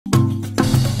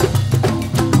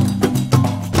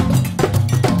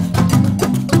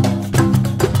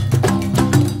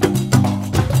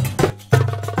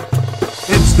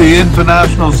the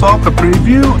International Soccer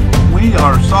Preview. We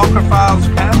are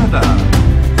Soccerphiles Canada.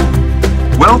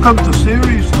 Welcome to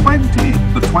Series 20,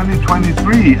 the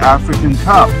 2023 African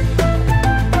Cup.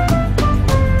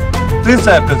 This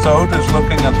episode is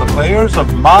looking at the players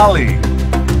of Mali.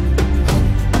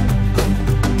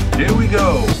 Here we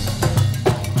go.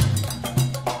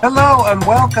 Hello and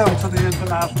welcome to the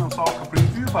International Soccer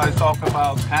Preview by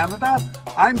Soccerphiles Canada.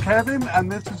 I'm Kevin and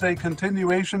this is a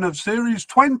continuation of Series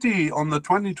 20 on the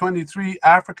 2023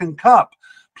 African Cup,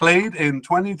 played in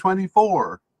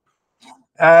 2024.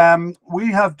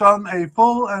 We have done a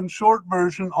full and short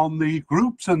version on the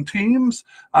groups and teams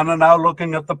and are now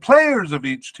looking at the players of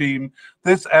each team,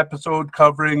 this episode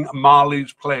covering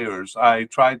Mali's players. I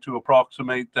tried to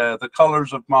approximate the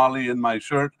colors of Mali in my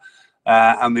shirt.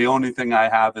 And the only thing I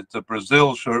have is a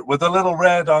Brazil shirt with a little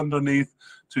red underneath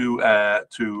to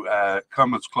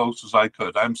come as close as I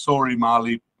could. I'm sorry,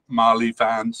 Mali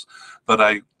fans, that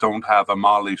I don't have a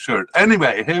Mali shirt.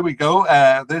 Anyway, here we go.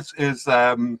 This is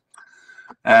part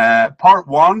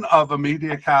one of a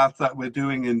mediacast that we're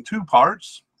doing in two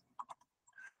parts.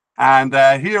 And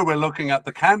here we're looking at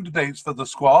the candidates for the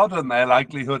squad and their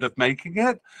likelihood of making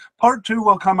it. Part two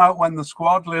will come out when the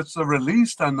squad lists are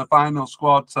released and the final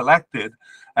squad selected.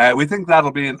 We think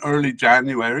that'll be in early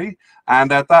January.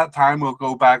 And at that time, we'll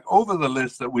go back over the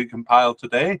list that we compiled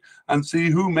today and see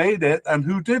who made it and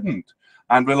who didn't.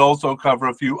 And we'll also cover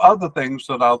a few other things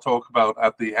that I'll talk about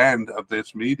at the end of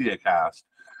this mediacast.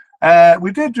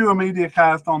 We did do a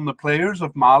mediacast on the players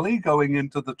of Mali going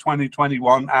into the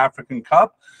 2021 African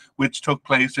Cup, which took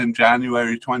place in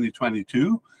January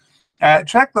 2022.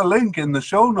 Check the link in the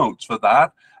show notes for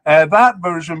that. That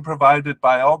version provided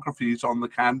biographies on the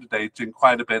candidates in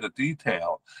quite a bit of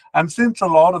detail. And since a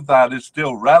lot of that is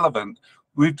still relevant,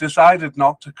 we've decided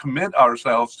not to commit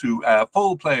ourselves to a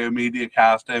full player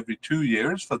mediacast every 2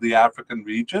 years for the African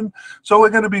region. So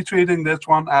we're going to be treating this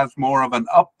one as more of an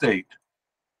update.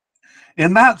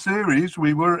 In that series,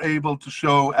 we were able to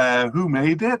show who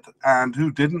made it and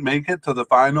who didn't make it to the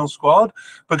final squad,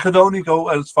 but could only go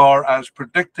as far as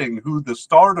predicting who the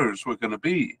starters were going to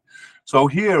be. So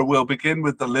here we'll begin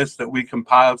with the list that we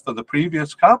compiled for the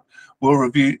previous cup. We'll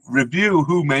review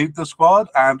who made the squad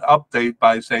and update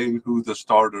by saying who the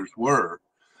starters were.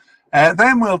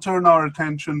 Then we'll turn our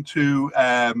attention to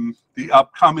the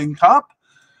upcoming cup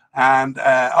and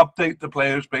update the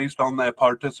players based on their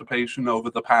participation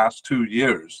over the past 2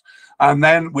 years. And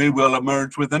then we will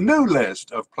emerge with a new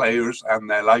list of players and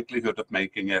their likelihood of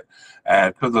making it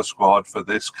to the squad for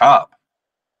this cup.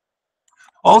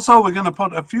 Also, we're going to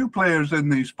put a few players in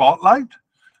the spotlight.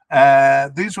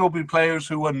 These will be players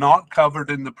who were not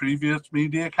covered in the previous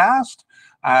mediacast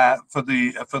for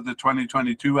the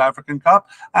 2022 African Cup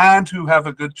and who have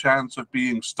a good chance of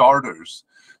being starters.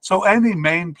 So any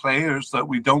main players that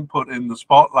we don't put in the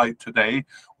spotlight today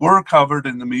were covered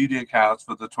in the mediacast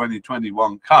for the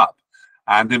 2021 Cup.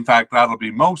 And in fact, that'll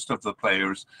be most of the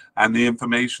players. And the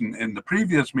information in the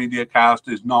previous mediacast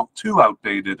is not too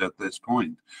outdated at this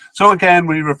point. So again,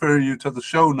 we refer you to the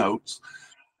show notes.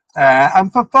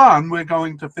 And for fun, we're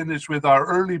going to finish with our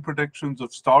early predictions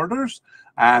of starters.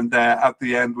 And at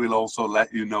the end, we'll also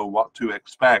let you know what to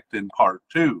expect in part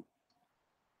two.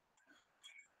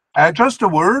 Just a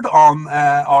word on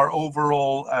our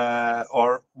overall,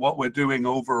 or what we're doing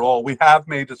overall. We have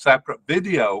made a separate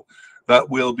video that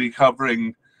will be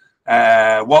covering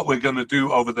what we're going to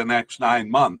do over the next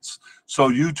 9 months. So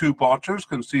YouTube watchers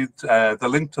can see the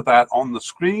link to that on the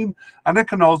screen, and it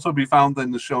can also be found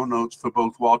in the show notes for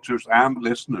both watchers and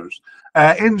listeners.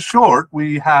 In short,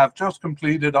 we have just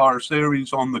completed our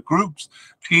series on the groups,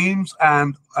 teams,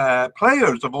 and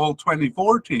players of all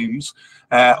 24 teams,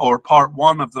 or part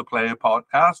one of the player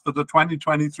podcast for the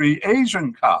 2023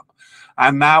 Asian Cup.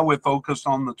 And now we're focused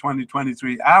on the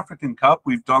 2023 African Cup.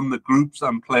 We've done the groups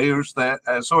and players there,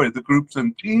 the groups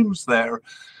and teams there,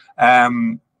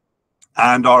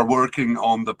 and are working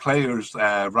on the players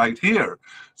right here.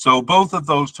 So both of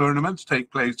those tournaments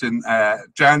take place in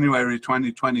January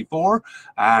 2024.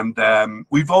 And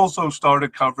we've also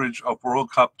started coverage of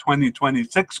World Cup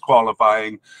 2026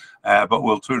 qualifying, but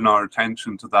we'll turn our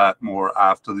attention to that more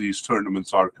after these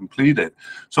tournaments are completed.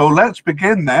 So let's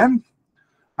begin then.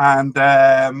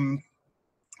 And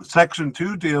Section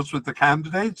 2 deals with the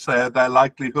candidates, their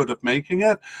likelihood of making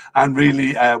it, and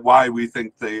really why we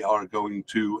think they are going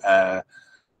to,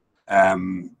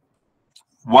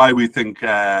 why we think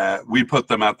we put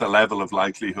them at the level of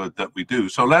likelihood that we do.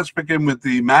 So let's begin with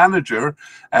the manager.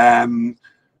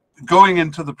 Going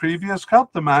into the previous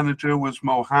cup, the manager was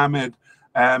Mohamed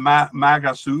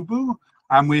Magasubu,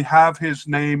 and we have his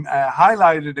name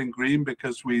highlighted in green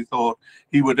because we thought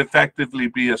he would effectively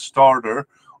be a starter,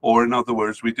 or in other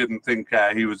words, we didn't think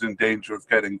he was in danger of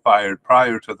getting fired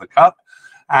prior to the Cup.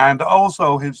 And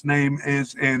also his name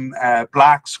is in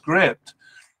black script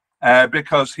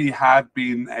because he had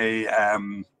been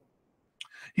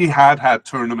he had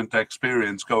tournament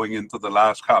experience going into the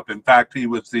last Cup. In fact, he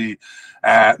was the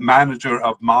manager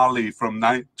of Mali from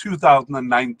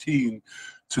 2019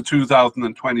 to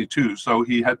 2022. So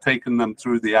he had taken them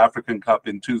through the African Cup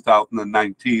in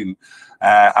 2019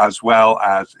 as well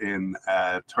as in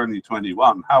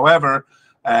 2021. However,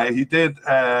 he did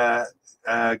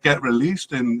get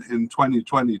released in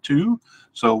 2022.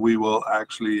 So we will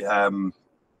actually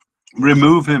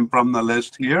remove him from the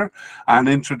list here and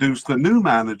introduce the new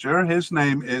manager. His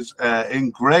name is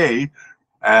in grey,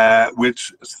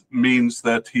 which means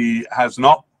that he has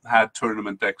not had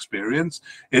tournament experience.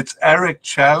 It's Eric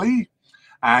Chelly,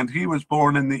 and he was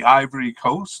born in the Ivory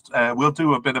Coast. We'll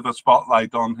do a bit of a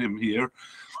spotlight on him here.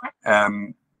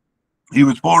 He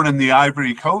was born in the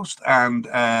Ivory Coast, and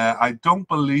I don't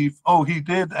believe, he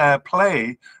did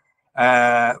play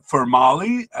for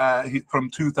Mali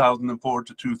from 2004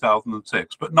 to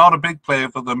 2006, but not a big player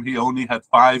for them. He only had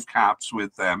 5 caps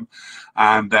with them,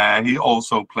 and he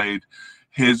also played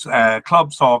his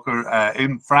club soccer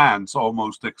in France,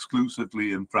 almost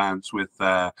exclusively in France, with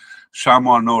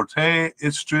Chamois Norte,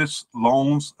 Istres,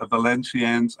 Lens,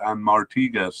 Valenciennes, and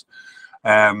Martigues.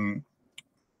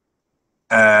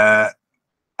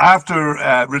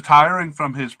 After retiring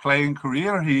from his playing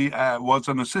career, he was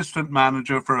an assistant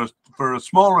manager for a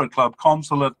smaller club,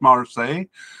 Consulate Marseille,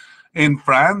 in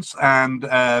France, and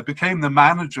became the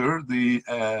manager.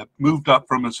 Moved up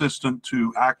from assistant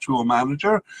to actual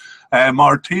manager.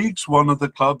 Martigues, one of the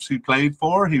clubs he played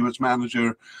for, he was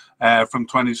manager from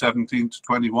 2017 to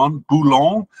 21.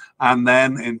 Boulogne, and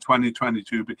then in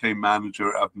 2022 became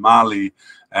manager of Mali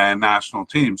national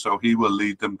team. So he will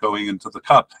lead them going into the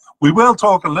Cup. We will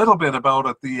talk a little bit about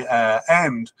at the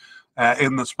end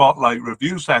in the Spotlight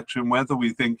review section whether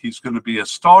we think he's going to be a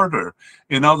starter.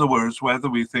 In other words, whether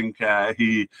we think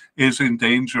he is in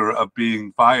danger of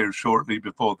being fired shortly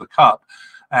before the Cup.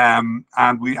 And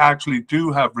we actually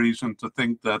do have reason to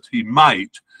think that he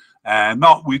might.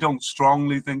 We don't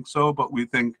strongly think so, but we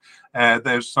think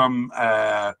there's some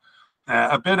a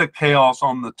bit of chaos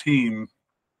on the team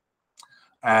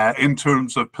in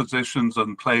terms of positions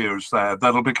and players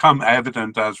that'll become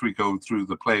evident as we go through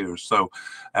the players. So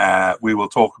we will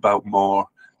talk about more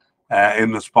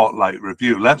in the Spotlight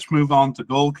review. Let's move on to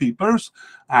goalkeepers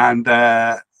and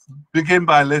begin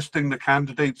by listing the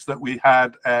candidates that we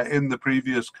had in the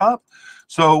previous Cup.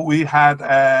 So we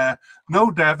had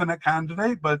no definite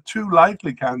candidate, but 2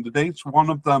 likely candidates. One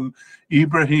of them,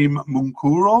 Ibrahim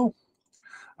Munkuro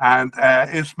and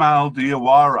Ismail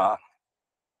Diawara.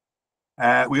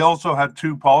 We also had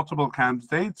 2 possible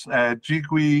candidates,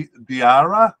 Jigui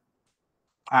Diarra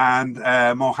and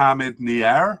Mohamed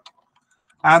Nier.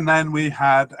 And then we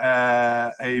had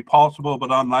a possible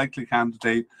but unlikely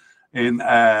candidate in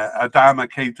Adama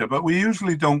Keita. But we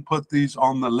usually don't put these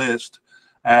on the list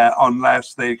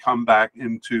unless they come back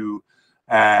into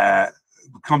the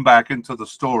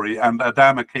story. And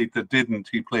Adama Keita didn't.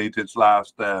 He played his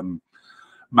last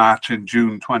match in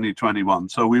June 2021.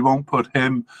 So we won't put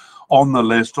him on the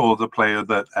list, or the player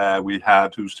that we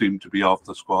had who seemed to be off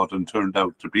the squad and turned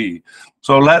out to be.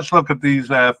 So let's look at these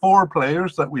 4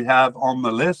 players that we have on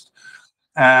the list.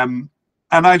 And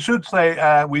I should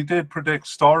say we did predict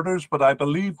starters, but I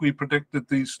believe we predicted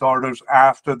these starters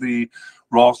after the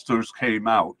rosters came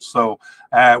out. So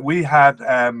we had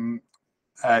Ibrahim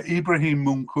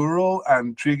Munkuro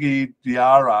and Jigui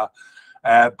Diarra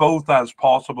both as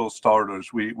possible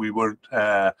starters. We weren't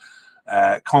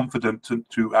confident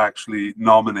to actually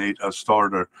nominate a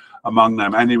starter among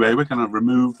them. Anyway, we're going to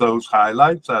remove those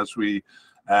highlights as we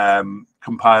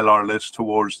compile our list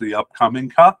towards the upcoming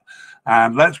Cup.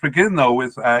 And let's begin though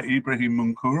with Ibrahim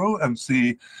Munkuro and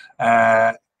see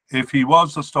if he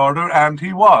was the starter. And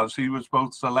he was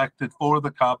both selected for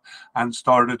the Cup and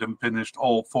started and finished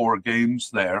all 4 games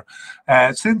there.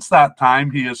 Since that time,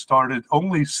 he has started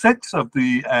only 6 of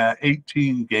the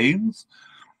 18 games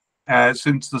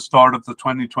since the start of the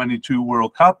 2022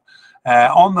 World Cup,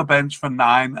 on the bench for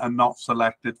 9 and not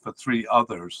selected for 3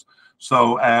 others.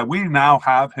 So we now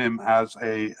have him as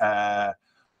a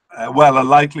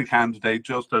likely candidate,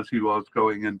 just as he was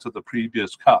going into the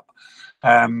previous Cup.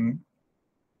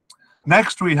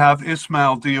 Next, we have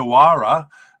Ismail Diawara.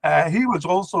 He was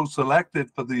also selected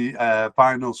for the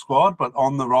final squad, but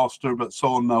on the roster, but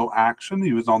saw no action.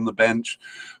 He was on the bench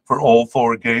for all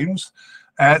 4 games.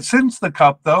 Since the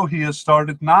Cup, though, he has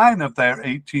started 9 of their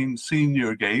 18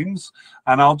 senior games.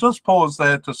 And I'll just pause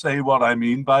there to say what I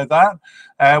mean by that.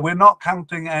 We're not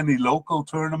counting any local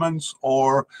tournaments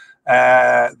or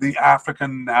the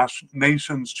African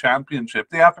Nations Championship.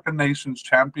 The African Nations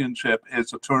Championship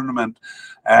is a tournament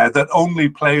that only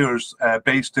players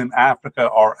based in Africa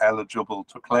are eligible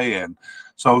to play in.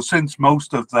 So since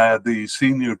most of the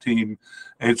senior team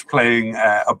is playing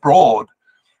abroad,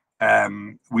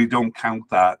 we don't count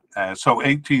that. So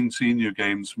 18 senior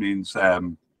games means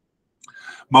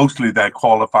mostly they're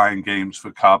qualifying games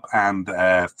for Cup and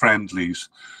friendlies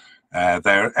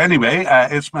there. Anyway,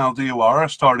 Ismail Diawara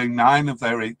starting 9 of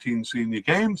their 18 senior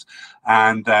games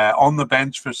and on the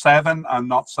bench for 7 and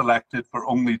not selected for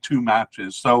only 2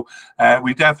 matches. So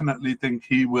we definitely think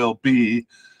he will be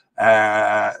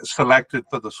selected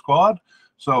for the squad.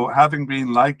 So having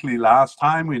been likely last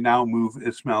time, we now move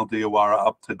Ismail Diawara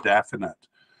up to definite.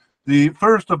 The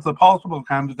first of the possible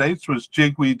candidates was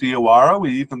Jigwe Diawara.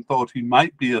 We even thought he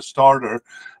might be a starter.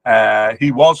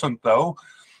 He wasn't, though.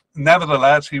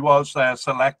 Nevertheless, he was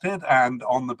selected and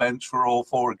on the bench for all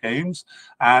 4 games.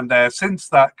 And since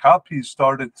that Cup, he's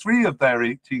started 3 of their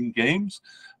 18 games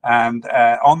and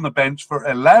on the bench for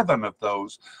 11 of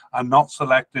those and not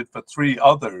selected for 3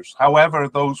 others. However,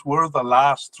 those were the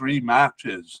last 3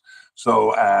 matches.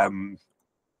 So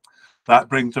that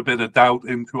brings a bit of doubt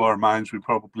into our minds. We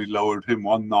probably lowered him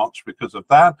 1 notch because of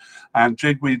that. And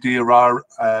Jigwe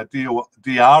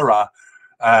Diawara,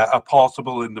 a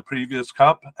possible in the previous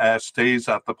Cup, stays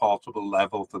at the possible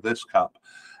level for this Cup.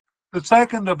 The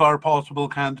second of our possible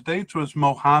candidates was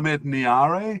Mohamed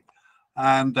Niare,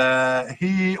 and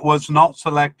he was not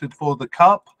selected for the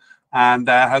Cup and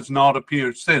has not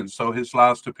appeared since. So his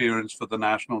last appearance for the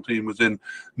national team was in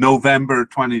November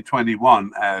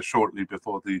 2021, shortly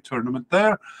before the tournament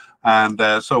there. And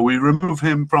so we remove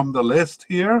him from the list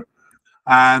here.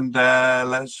 And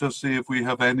let's just see if we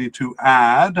have any to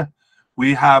add.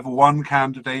 We have 1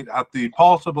 candidate at the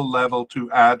possible level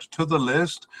to add to the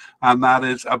list, and that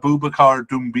is Abubakar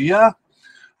Doumbia.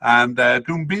 And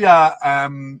Doumbia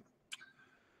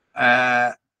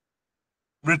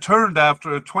returned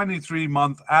after a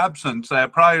 23-month absence.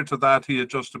 Prior to that, he had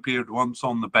just appeared once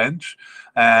on the bench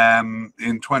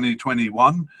in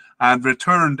 2021 and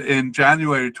returned in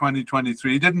January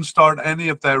 2023. Didn't start any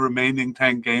of their remaining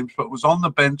 10 games, but was on the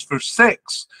bench for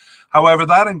 6. However,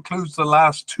 that includes the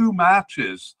last 2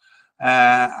 matches.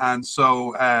 And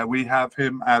so we have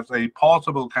him as a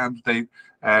possible candidate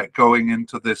going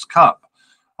into this Cup.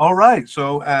 All right,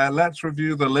 so let's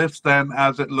review the list then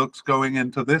as it looks going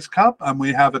into this Cup. And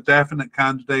we have a definite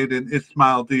candidate in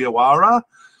Ismail Diawara,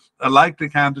 a likely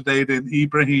candidate in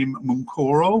Ibrahim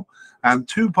Munkoro, and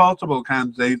 2 possible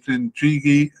candidates in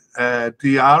Jigwe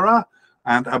Diawara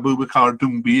and Abubakar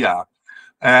Doumbia.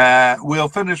 We'll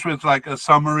finish with like a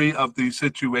summary of the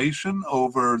situation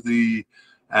over the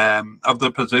of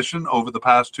the position over the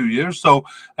past 2 years. So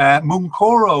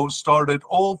Munkoro started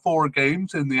all 4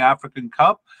 games in the African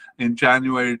Cup in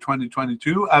January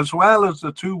 2022, as well as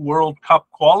the 2 World Cup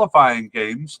qualifying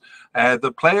games,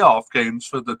 the playoff games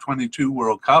for the 22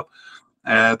 World Cup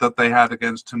that they had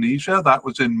against Tunisia. That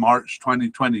was in March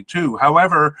 2022.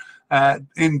 However,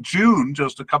 in June,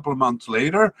 just a couple of months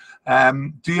later,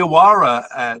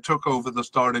 Diawara took over the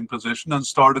starting position and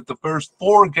started the first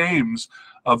 4 games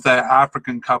of their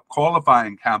African Cup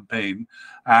qualifying campaign.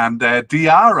 And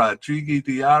Jigwe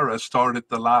Diawara started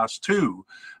the last 2.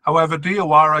 However,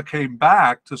 Diawara came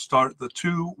back to start the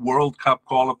 2 World Cup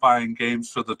qualifying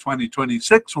games for the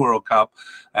 2026 World Cup,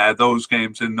 those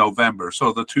games in November.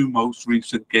 So the 2 most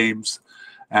recent games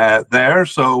there.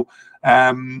 So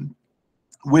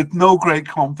with no great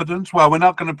confidence, well, we're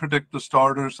not going to predict the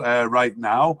starters right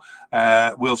now.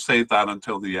 We'll save that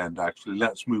until the end, actually.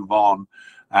 Let's move on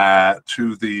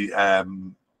to the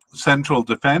central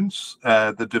defense,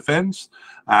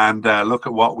 and look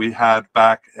at what we had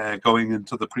back going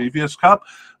into the previous Cup.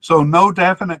 So no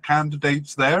definite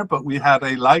candidates there, but we had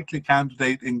a likely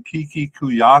candidate in Kiki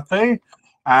Kouyaté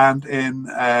and in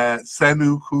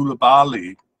Senu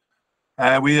Koulibaly.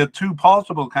 We had 2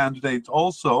 possible candidates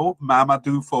also,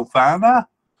 Mamadou Fofana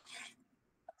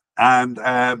and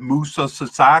Moussa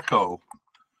Sissoko.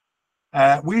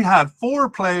 We had 4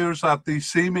 players at the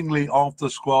seemingly off the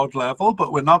squad level,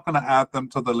 but we're not going to add them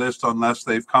to the list unless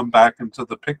they've come back into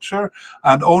the picture.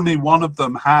 And only one of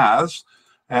them has.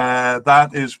 That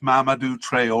is Mamadou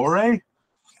Traoré.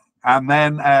 And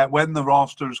then when the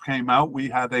rosters came out, we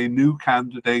had a new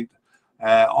candidate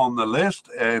on the list,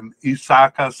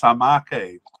 Isaka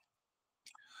Samake.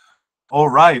 All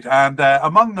right, and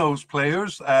among those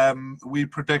players, we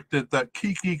predicted that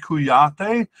Kiki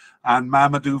Kouyaté and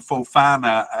Mamadou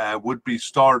Fofana would be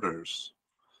starters.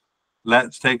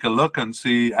 Let's take a look and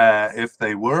see if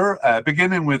they were.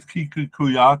 Beginning with Kiki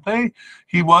Kouyaté,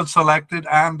 he was selected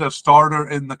and a starter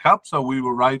in the Cup, so we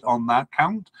were right on that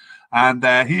count. And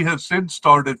he has since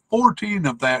started 14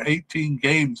 of their 18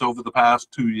 games over the past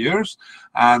 2 years,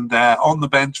 and on the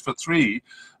bench for 3.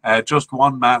 Just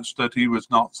one match that he was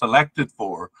not selected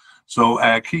for. So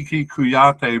Kiki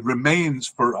Kouyaté remains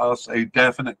for us a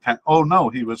definite. Oh no,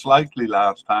 he was likely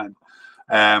last time.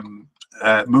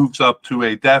 Moves up to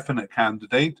a definite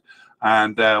candidate,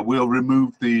 and we'll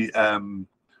remove the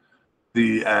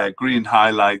green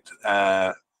highlight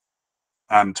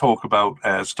and talk about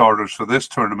starters for this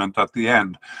tournament at the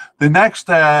end. The next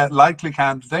likely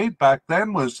candidate back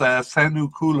then was Senou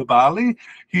Koulibaly.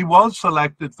 He was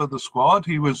selected for the squad.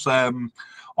 He was on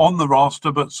the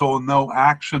roster but saw no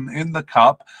action in the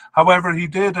Cup. However, he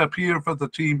did appear for the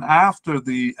team after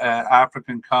the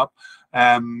African Cup,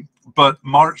 but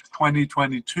March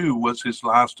 2022 was his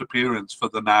last appearance for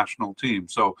the national team.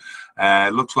 So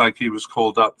it looks like he was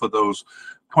called up for those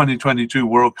 2022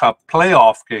 World Cup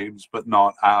playoff games, but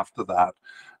not after that.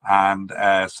 And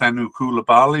Senou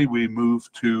Koulibaly, we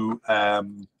moved to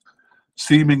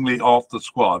seemingly off the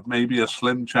squad. Maybe a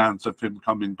slim chance of him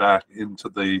coming back into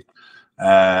the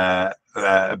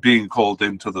being called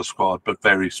into the squad, but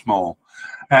very small.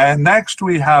 Next,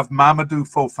 we have Mamadou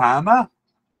Fofana.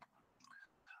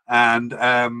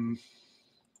 And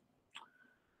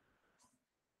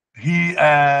he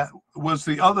was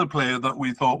the other player that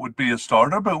we thought would be a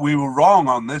starter, but we were wrong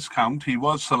on this count. He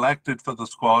was selected for the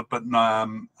squad, but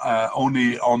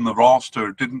only on the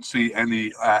roster, didn't see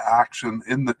any action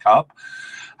in the Cup.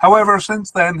 However,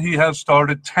 since then, he has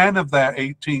started 10 of their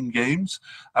 18 games,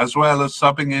 as well as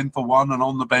subbing in for 1 and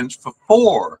on the bench for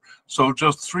 4. So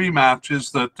just 3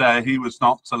 matches that he was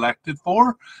not selected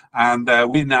for. And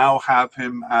we now have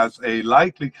him as a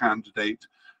likely candidate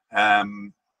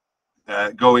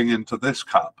going into this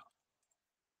Cup.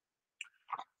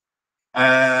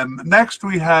 Next,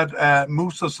 we had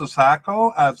Moussa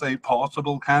Sissoko as a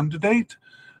possible candidate.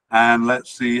 And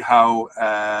let's see how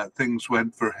things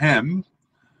went for him.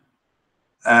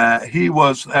 He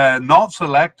was not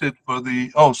selected for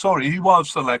the. Oh, sorry, he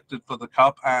was selected for the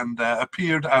Cup and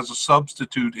appeared as a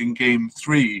substitute in Game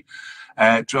 3,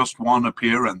 just 1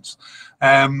 appearance.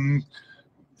 Kind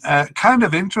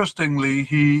of interestingly,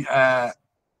 he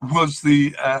was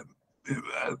the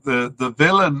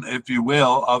villain, if you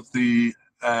will, of the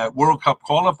World Cup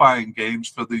qualifying games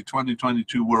for the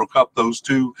 2022 World Cup. Those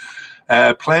 2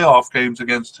 playoff games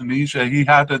against Tunisia. He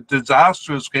had a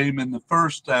disastrous game in the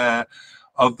first.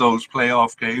 Of those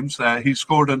playoff games. He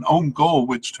scored an own goal,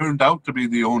 which turned out to be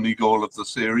the only goal of the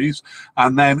series,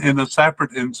 and then in a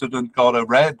separate incident got a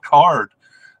red card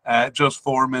just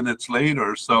 4 minutes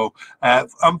later. So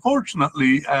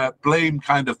unfortunately, blame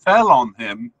kind of fell on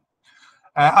him.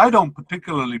 I don't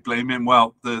particularly blame him.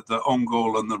 Well, the own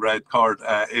goal and the red card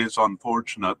is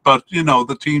unfortunate, but you know,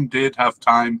 the team did have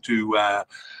time to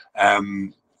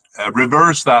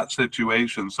reverse that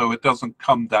situation, so it doesn't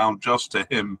come down just to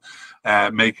him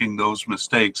making those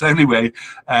mistakes. Anyway,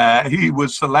 he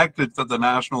was selected for the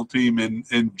national team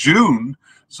in June,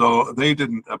 so they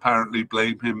didn't apparently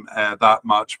blame him that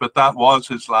much, but that was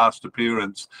his last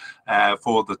appearance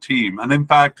for the team. And in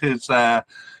fact, his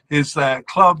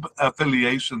club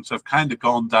affiliations have kind of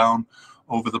gone down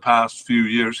over the past few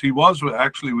years. He was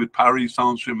actually with Paris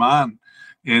Saint-Germain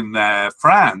in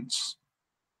France,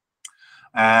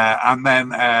 and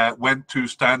then went to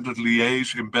Standard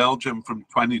Liège in Belgium from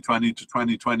 2020 to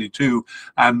 2022,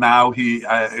 and now he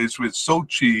is with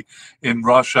Sochi in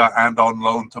Russia and on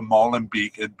loan to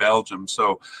Molenbeek in Belgium.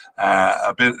 So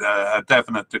a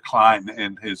definite decline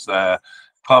in his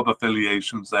club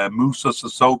affiliations there. Moussa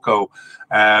Sissoko,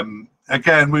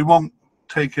 again, we won't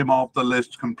take him off the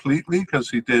list completely because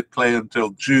he did play until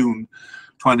June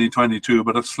 2022,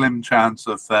 but a slim chance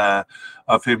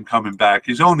of him coming back.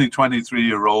 He's only 23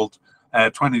 years old.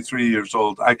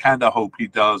 I kind of hope he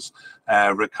does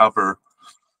recover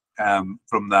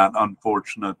from that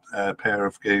unfortunate pair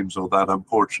of games, or that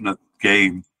unfortunate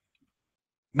game.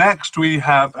 Next, we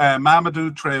have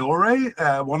Mamadou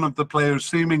Traoré, one of the players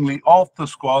seemingly off the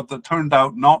squad that turned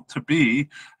out not to be.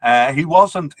 He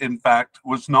wasn't, in fact,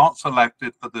 was not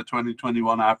selected for the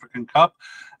 2021 African Cup.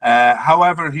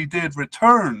 However, he did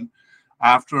return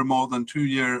after a more than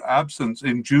 2-year absence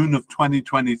in June of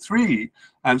 2023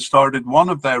 and started 1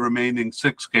 of their remaining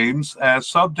 6 games,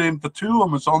 subbed in for 2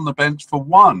 and was on the bench for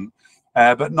 1,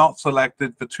 but not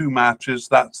selected for 2 matches.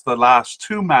 That's the last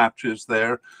 2 matches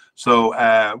there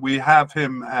So we have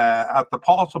him at the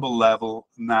possible level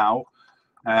now.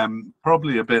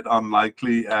 Probably a bit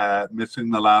unlikely, missing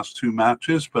the last 2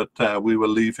 matches, but we will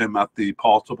leave him at the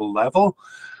possible level.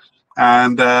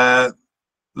 And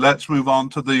let's move on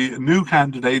to the new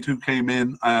candidate who came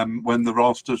in when the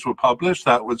rosters were published.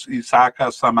 That was Isaka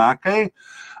Samake,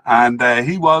 and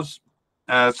he was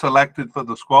selected for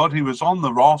the squad. He was on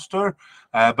the roster,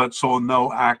 but saw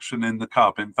no action in the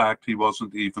cup. In fact, he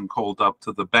wasn't even called up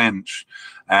to the bench.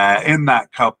 In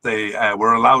that cup, they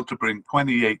were allowed to bring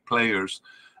 28 players.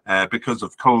 Because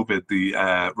of COVID, the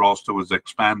roster was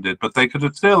expanded, but they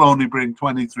could still only bring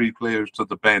 23 players to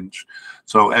the bench.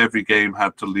 So every game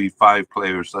had to leave 5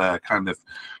 players kind of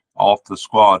off the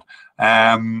squad.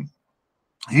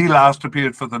 He last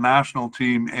appeared for the national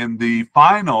team in the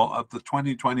final of the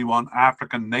 2021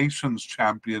 African Nations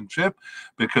Championship,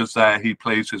 because he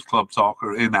plays his club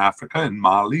soccer in Africa, in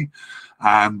Mali.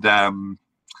 And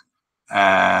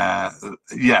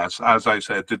yes, as I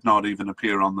said, did not even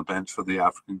appear on the bench for the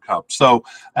African Cup. So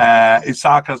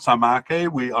Isaka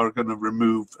Samake, we are going to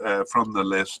remove from the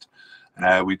list.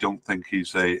 We don't think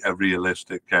he's a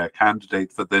realistic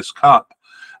candidate for this cup.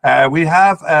 We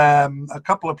have a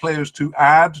couple of players to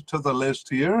add to the list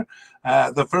here.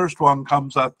 The first one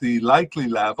comes at the likely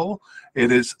level.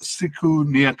 It is Siku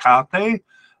Niakate.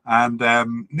 And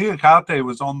Niakate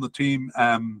was on the team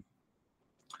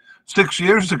 6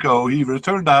 years ago. He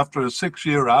returned after a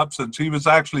 6-year absence. He was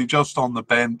actually just on the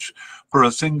bench for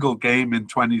a single game in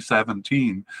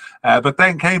 2017, but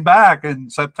then came back in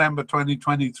September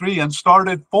 2023 and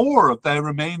started 4 of their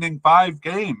remaining 5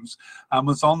 games and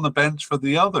was on the bench for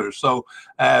the others. So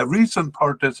recent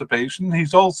participation.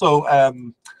 He's also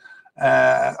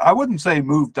I wouldn't say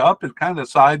moved up, it's kind of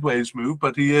sideways move,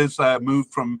 but he is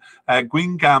moved from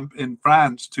Guingamp in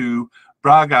France to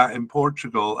Braga in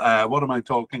Portugal. What am I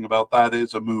talking about? That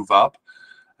is a move up,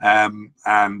 and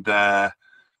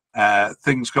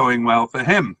things going well for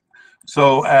him.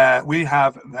 So we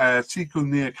have Siku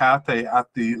Niakate at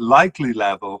the likely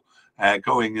level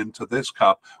going into this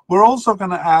cup. We're also going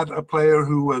to add a player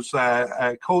who was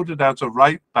coded as a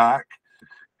right back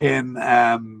in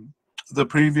the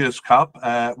previous cup.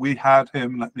 We had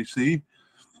him, let me see,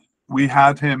 we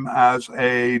had him as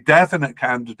a definite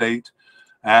candidate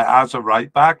as a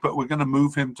right back, but we're going to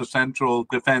move him to central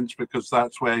defense because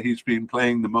that's where he's been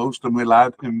playing the most, and we'll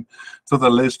add him to the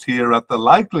list here at the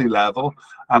likely level,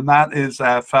 and that is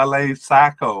Fale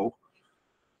Sako.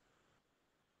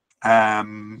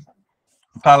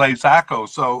 Fale Sako.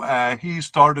 So he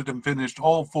started and finished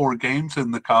all 4 games in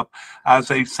the cup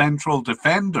as a central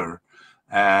defender,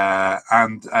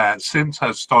 and since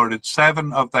has started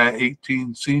 7 of their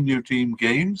 18 senior team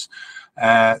games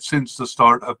since the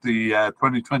start of the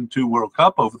 2022 World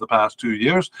Cup over the past 2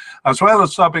 years, as well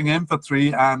as subbing in for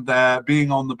 3 and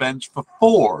being on the bench for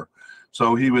 4.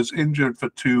 So he was injured for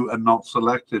 2 and not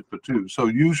selected for 2. So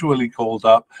usually called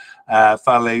up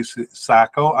Fale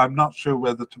Sako. I'm not sure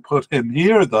whether to put him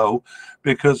here though,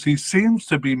 because he seems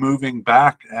to be moving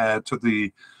back to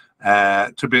the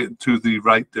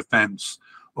right defense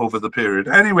over the period.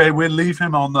 Anyway, we'll leave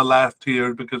him on the left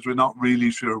here because we're not really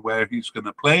sure where he's going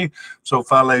to play. So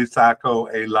Fale Sako,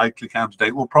 a likely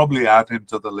candidate. We'll probably add him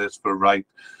to the list for right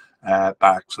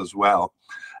backs as well.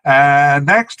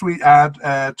 Next, we add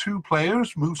 2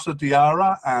 players, Moussa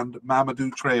Diarra and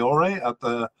Mamadou Traore at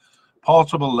the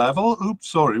possible level. Oops,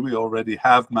 sorry, we already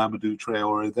have Mamadou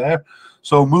Traore there.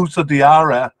 So Moussa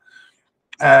Diarra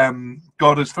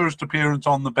got his first appearance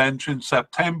on the bench in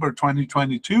September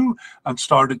 2022 and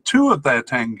started 2 of their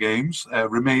 10 games,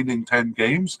 remaining 10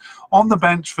 games, on the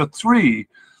bench for 3,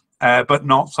 but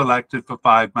not selected for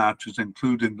 5 matches,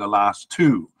 including the last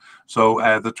 2. So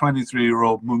the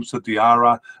 23-year-old Moussa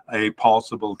Diarra, a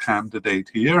possible candidate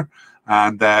here.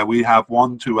 And we have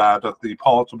 1 to add at the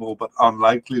possible but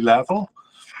unlikely level.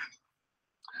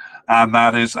 And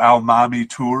that is Almami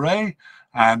Toure.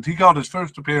 And he got his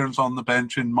first appearance on the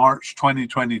bench in March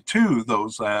 2022,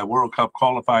 those World Cup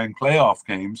qualifying playoff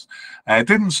games.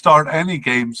 Didn't start any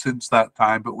games since that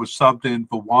time, but was subbed in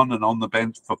for 1 and on the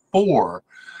bench for 4.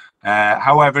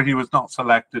 However, he was not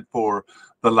selected for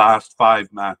the last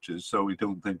 5 matches, so we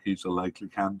don't think he's a likely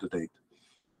candidate.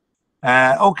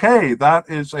 Okay, that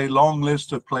is a long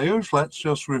list of players. Let's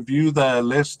just review the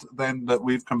list then that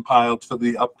we've compiled for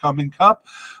the upcoming cup.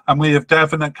 And we have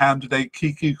definite candidate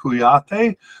Kiki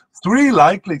Kouyaté, 3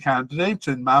 likely candidates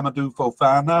in Mamadou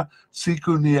Fofana,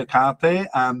 Siku Niakate,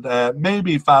 and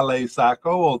maybe Fale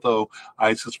Sako, although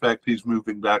I suspect he's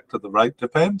moving back to the right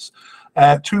defense.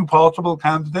 2 possible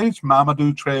candidates,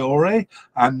 Mamadou Traore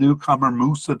and newcomer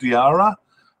Moussa Diarra.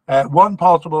 One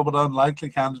possible but unlikely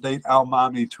candidate,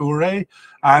 Almami Toure,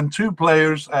 and two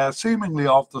players seemingly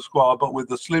off the squad but with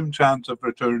a slim chance of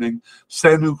returning,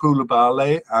 Senu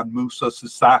Koulibaly and Moussa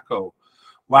Sissoko.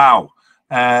 Wow.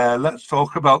 Let's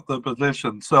talk about the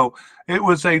position. So it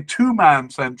was a two-man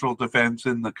central defence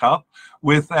in the cup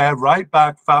with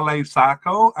right-back Fale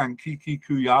Sako and Kiki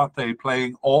Kouyaté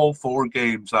playing all 4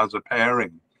 games as a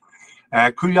pairing.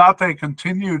 Kouyaté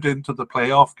continued into the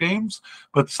playoff games,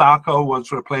 but Sako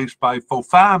was replaced by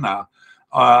Fofana,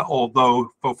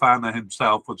 although Fofana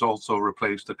himself was also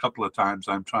replaced a couple of times.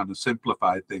 I'm trying to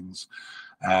simplify things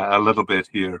a little bit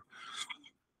here.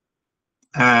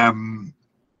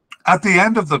 At the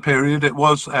end of the period, it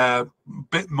was a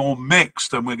bit more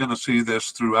mixed, and we're going to see this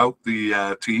throughout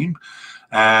the team,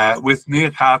 with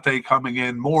Niakate coming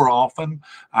in more often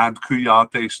and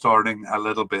Kouyaté starting a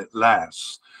little bit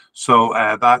less. So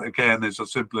that, again, is a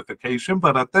simplification.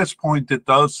 But at this point, it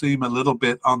does seem a little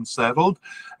bit unsettled.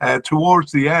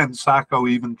 Towards the end, Sako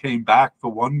even came back for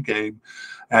 1 game.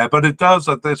 But it does,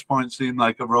 at this point, seem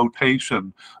like a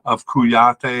rotation of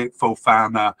Kouyaté,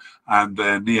 Fofana, and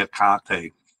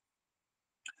Niakate.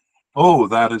 Oh,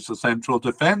 that is the central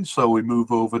defense. So we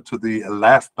move over to the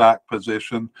left back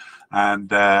position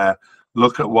and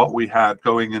look at what we had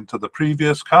going into the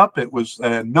previous cup. It was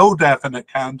no definite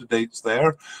candidates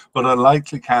there, but a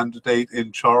likely candidate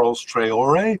in Charles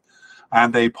Traoré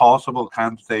and a possible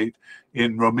candidate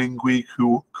in Romingui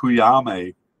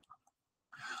Kuyame.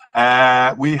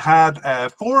 We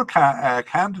had 4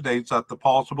 candidates at the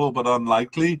possible but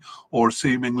unlikely or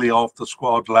seemingly off the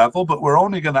squad level, but we're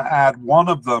only going to add one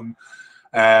of them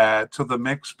to the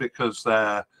mix because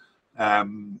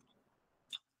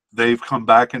they've come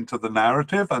back into the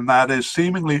narrative, and that is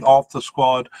seemingly off the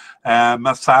squad,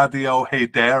 Masadio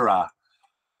Hedera,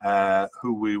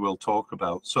 who we will talk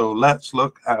about. So let's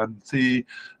look and see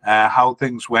how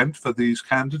things went for these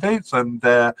candidates. And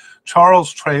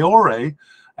Charles Traoré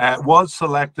was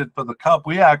selected for the cup.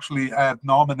 We actually had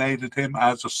nominated him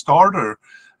as a starter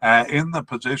in the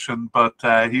position, but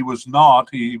he was not.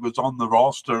 He was on the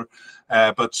roster,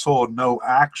 but saw no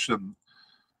action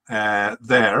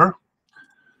there.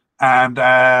 And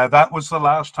that was the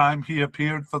last time he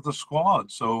appeared for the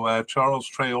squad. So Charles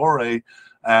Traoré,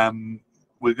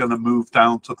 we're going to move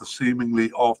down to the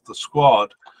seemingly off the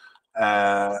squad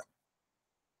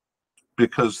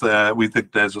because we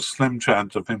think there's a slim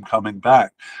chance of him coming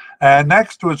back.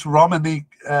 Next was Romani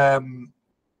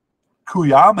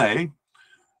Kuyame.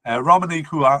 Romani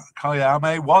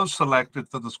Kuyame was selected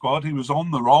for the squad. He was on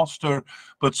the roster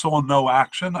but saw no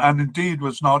action, and indeed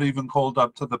was not even called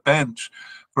up to the bench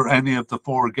for any of the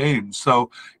 4 games. So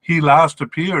he last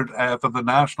appeared for the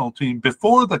national team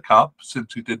before the cup,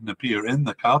 since he didn't appear in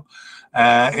the cup,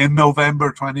 in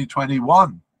November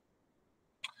 2021.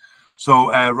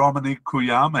 So Romani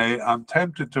Kuyame, I'm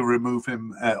tempted to remove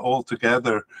him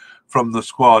altogether from the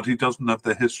squad. He doesn't have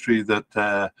the history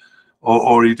that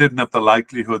or he didn't have the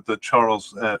likelihood that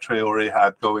Charles Traoré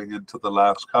had going into the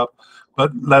last cup,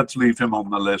 but let's leave him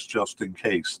on the list just in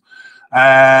case.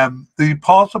 The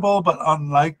possible but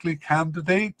unlikely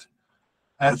candidate,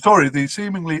 the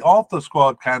seemingly off the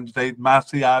squad candidate,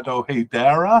 Masadio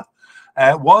Hedera,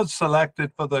 was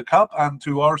selected for the cup, and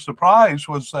to our surprise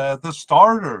was the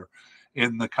starter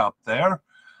in the cup there,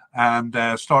 and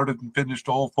started and finished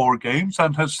all 4 games,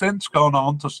 and has since gone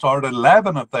on to start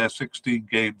 11 of their 16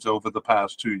 games over the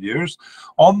past 2 years.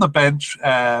 On the bench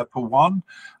for 1,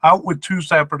 out with 2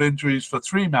 separate injuries for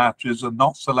 3 matches, and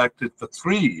not selected for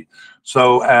 3.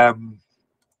 So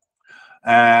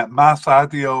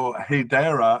Masadio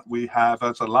Hedera we have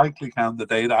as a likely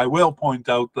candidate. I will point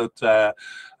out that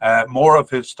more of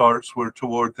his starts were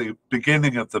toward the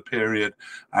beginning of the period,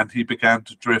 and he began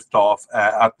to drift off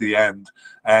at the end,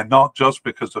 not just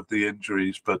because of the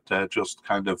injuries, but just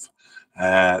kind of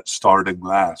starting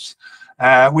last.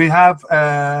 We have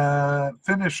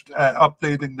finished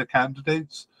updating the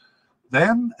candidates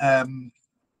then,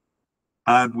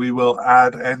 and we will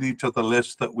add any to the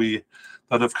list that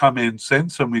have come in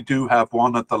since, and we do have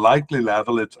one at the likely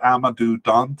level. It's Amadou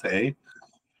Dante.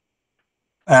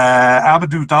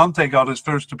 Amadou Dante got his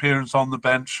first appearance on the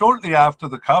bench shortly after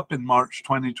the cup in March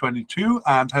 2022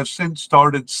 and has since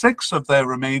started 6 of their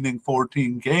remaining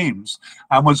 14 games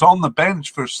and was on the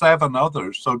bench for 7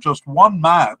 others. So just 1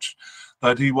 match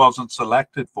that he wasn't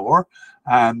selected for.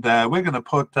 And we're going to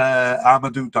put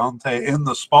Amadou Dante in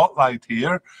the spotlight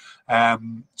here.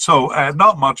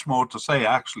 Not much more to say,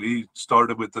 actually. He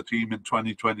started with the team in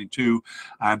 2022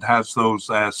 and has those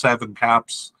 7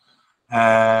 caps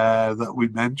that we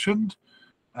mentioned.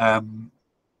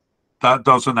 that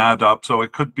doesn't add up. So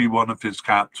it could be one of his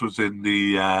caps was in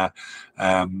the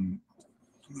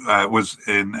was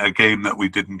in a game that we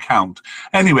didn't count.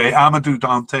 Anyway, Amadou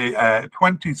Dante,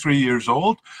 23 years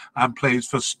old, and plays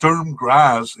for Sturm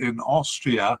Graz in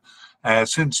Austria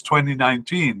since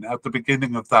 2019. At the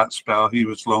beginning of that spell, he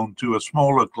was loaned to a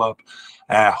smaller club,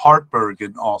 Hartberg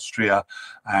in Austria,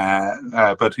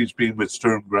 but he's been with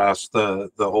Sturm Graz the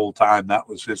whole time. That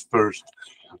was his first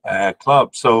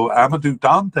club. So Amadou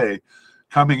Dante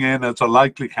coming in as a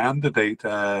likely candidate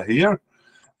here.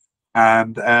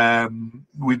 And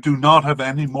we do not have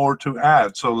any more to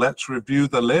add. So let's review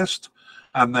the list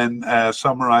and then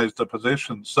summarize the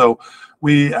positions. So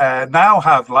we now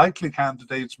have likely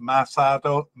candidates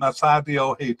Massadio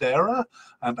Hedera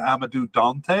and Amadou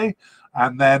Dante.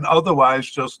 And then otherwise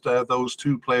just those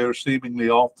two players seemingly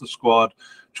off the squad,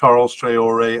 Charles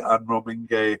Traore and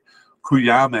Rominge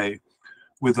Kuyame,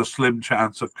 with a slim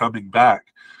chance of coming back.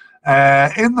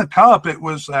 In the Cup, it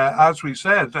was, as we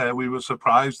said, we were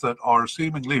surprised that our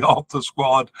seemingly off the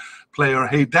squad player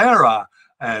Hedera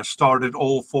started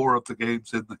all 4 of the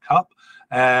games in the Cup.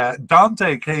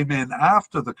 Dante came in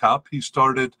after the Cup. He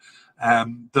started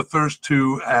the first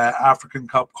 2 African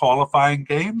Cup qualifying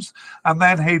games, and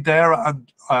then Hedera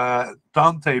and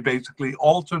Dante basically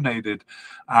alternated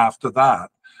after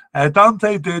that.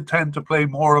 Dante did tend to play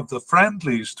more of the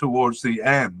friendlies towards the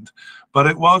end, but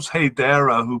it was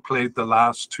Hedera who played the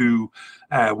last 2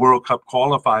 World Cup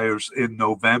qualifiers in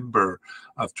November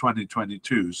of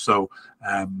 2022. So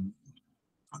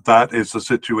that is the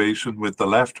situation with the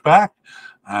left back.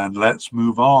 And let's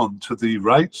move on to the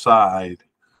right side.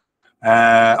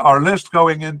 Our list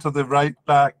going into the right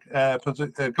back,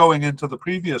 going into the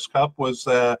previous Cup was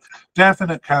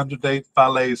definite candidate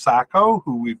Fale Sako,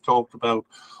 who we've talked about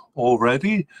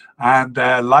already, and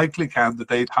likely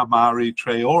candidate Hamari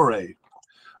Traore.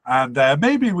 And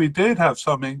maybe we did have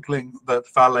some inkling that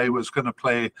Fale was going to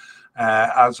play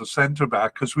as a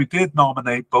centre-back, because we did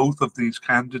nominate both of these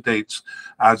candidates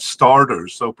as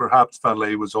starters. So perhaps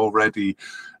Fale was already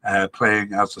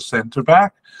playing as a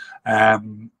centre-back.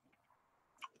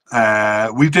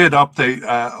 We did update,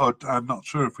 I'm not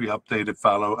sure if we updated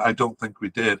Fallow. I don't think we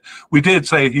did. We did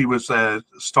say he was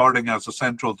starting as a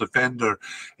central defender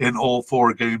in all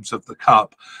 4 games of the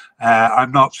Cup.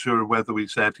 I'm not sure whether we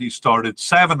said he started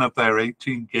 7 of their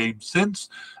 18 games since,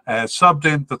 subbed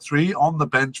in for 3, on the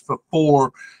bench for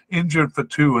 4, injured for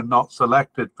 2, and not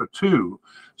selected for 2.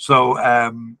 So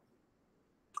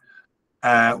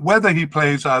whether he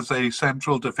plays as a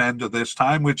central defender this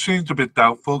time, which seems a bit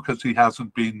doubtful because he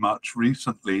hasn't been much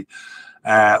recently,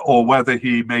 or whether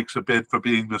he makes a bid for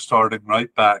being the starting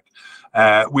right back,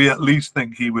 we at least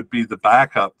think he would be the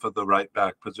backup for the right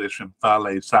back position,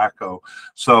 Fale Sako.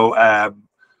 So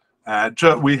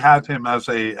we had him as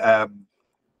a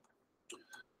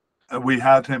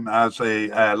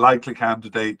likely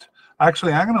candidate.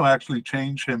 Actually, I'm going to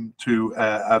change him to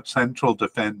at central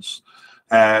defense,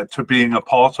 to being a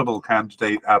possible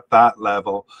candidate at that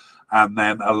level, and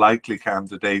then a likely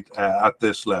candidate at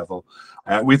this level.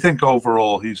 We think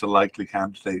overall he's a likely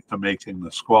candidate for making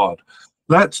the squad.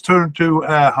 Let's turn to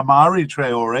Hamari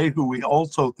Traore, who we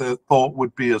also thought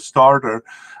would be a starter,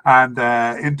 and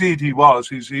indeed he was.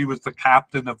 He was the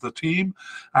captain of the team,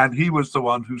 and he was the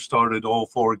one who started all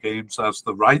 4 games as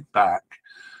the right back.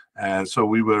 So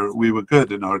we were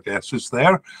good in our guesses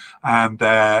there, and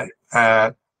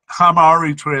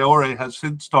Hamari Traore has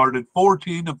since started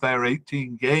 14 of their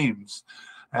 18 games,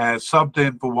 subbed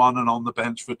in for 1 and on the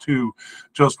bench for 2,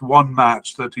 just 1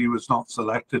 match that he was not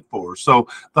selected for. So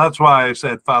that's why I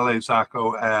said Fale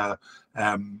Sako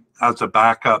as a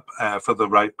backup for the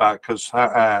right back, because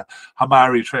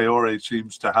Hamari Traore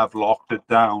seems to have locked it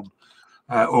down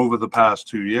over the past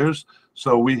 2 years.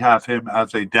 So we have him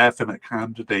as a definite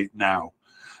candidate now.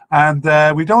 And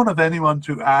we don't have anyone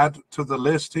to add to the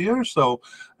list here. So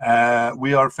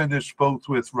we are finished both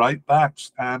with right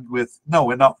backs and with, no,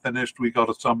 we're not finished. We got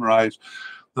to summarize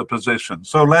the position.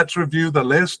 So let's review the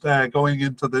list going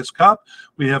into this Cup.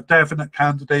 We have definite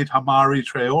candidate Hamari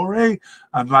Traore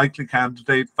and likely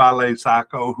candidate Fale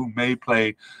Sako, who may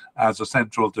play as a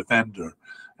central defender.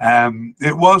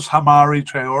 It was Hamari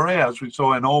Traore, as we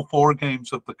saw in all 4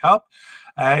 games of the Cup.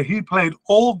 He played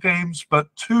all games but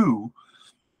 2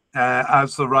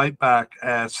 as the right back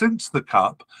since the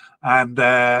Cup, and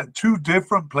 2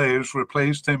 different players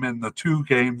replaced him in the 2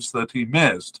 games that he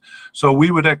missed. So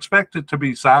we would expect it to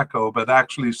be Sako, but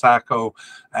actually Sako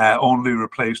only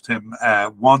replaced him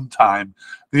 1 time.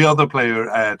 The other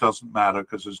player doesn't matter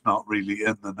because it's not really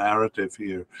in the narrative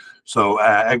here. So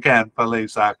again, Fale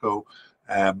Sako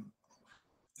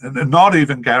and not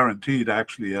even guaranteed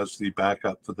actually as the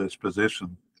backup for this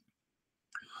position.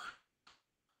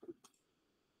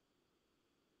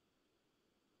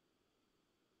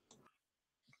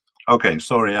 Okay,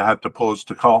 sorry, I had to pause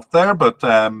to cough there, but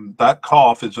that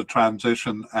cough is a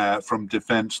transition from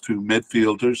defense to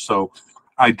midfielders, so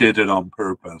I did it on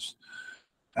purpose.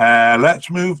 Let's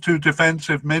move to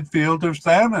defensive midfielders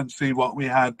then and see what we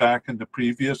had back in the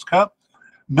previous cup.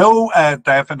 No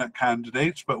definite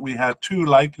candidates, but we had two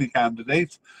likely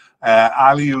candidates,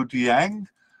 Aliou Dieng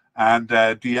and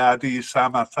Diadi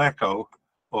Samatheko,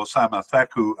 or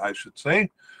Samatheku, I should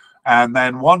say. And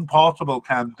then one possible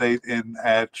candidate in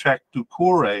Czech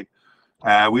Doucouré.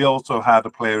 We also had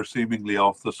a player seemingly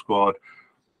off the squad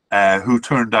who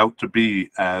turned out to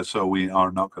be, so we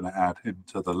are not going to add him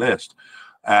to the list.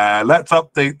 Let's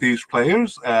update these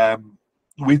players.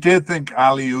 We did think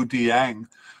Aliou Dieng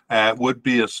would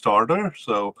be a starter,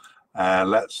 so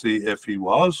let's see if he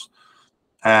was.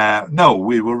 No,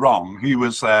 we were wrong. He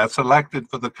was selected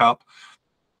for the cup,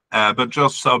 but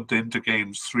just subbed into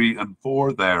games 3 and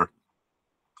 4 there.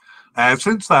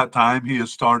 Since that time, he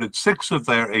has started 6 of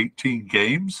their 18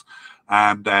 games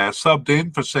and subbed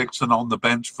in for 6 and on the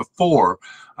bench for 4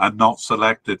 and not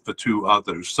selected for 2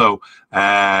 others. So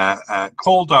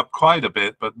called up quite a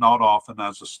bit, but not often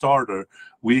as a starter.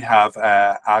 We have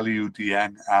Aliou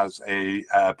Dieng as a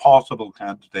possible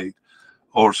candidate,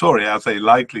 or sorry, as a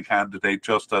likely candidate,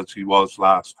 just as he was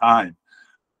last time.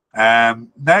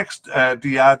 Next,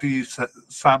 Diadi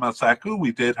Samatheko,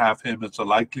 we did have him as a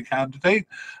likely candidate,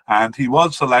 and he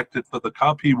was selected for the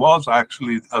cup. He was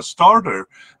actually a starter,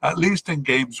 at least in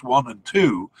games 1 and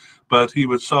 2, but he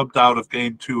was subbed out of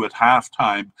game 2 at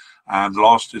halftime and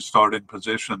lost his starting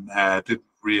position, didn't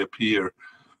reappear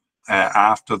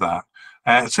after that.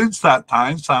 Since that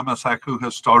time, Samatheko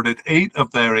has started 8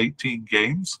 of their 18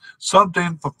 games, subbed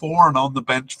in for 4 and on the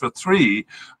bench for 3,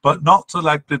 but not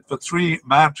selected for 3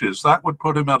 matches. That would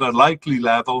put him at a likely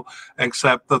level,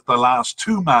 except that the last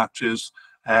 2 matches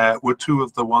were 2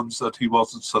 of the ones that he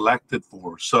wasn't selected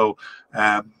for. So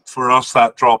for us,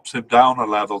 that drops him down a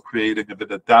level, creating a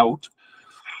bit of doubt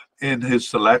in his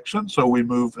selection. So we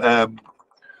move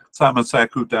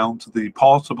Samatheko down to the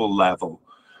possible level.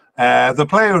 The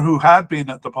player who had been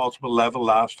at the possible level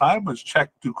last time was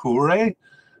Czech Doucouré,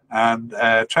 and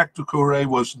Czech Doucouré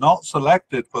was not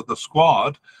selected for the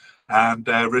squad and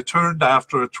returned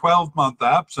after a 12-month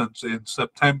absence in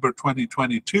September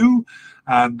 2022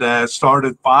 and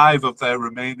started 5 of their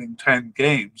remaining 10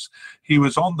 games. He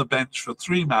was on the bench for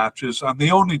 3 matches, and the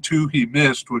only 2 he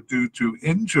missed were due to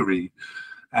injury.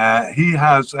 He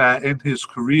has, in his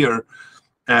career,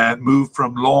 moved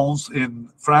from Lens in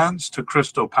France to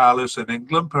Crystal Palace in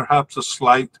England, perhaps a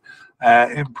slight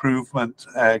improvement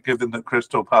given that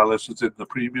Crystal Palace is in the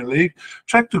Premier League.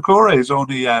 Czech Doucouré is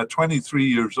only 23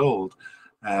 years old,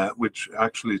 which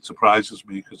actually surprises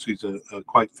me because he's a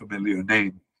quite familiar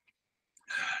name.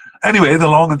 Anyway, the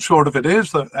long and short of it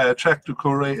is that Czech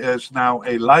Doucouré is now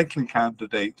a likely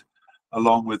candidate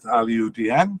along with Aliou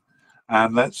Dieng.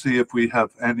 And let's see if we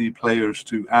have any players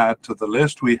to add to the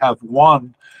list. We have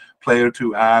 1 player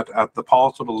to add at the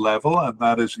possible level, and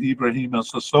that is Ibrahima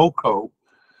Sissoko.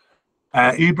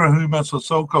 Ibrahima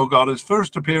Sissoko got his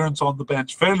first appearance on the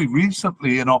bench fairly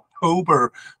recently in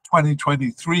October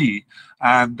 2023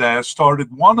 and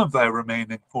started 1 of their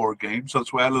remaining 4 games,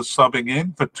 as well as subbing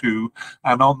in for 2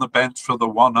 and on the bench for the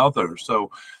 1 other. So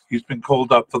he's been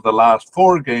called up for the last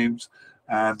 4 games.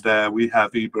 And we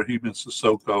have Ibrahima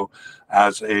Sissoko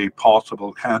as a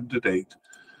possible candidate.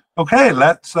 Okay,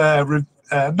 let's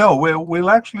we'll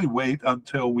actually wait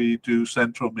until we do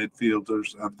central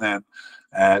midfielders and then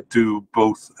do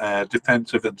both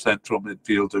defensive and central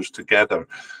midfielders together.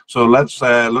 So let's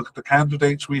look at the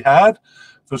candidates we had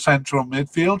for central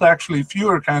midfield. Actually,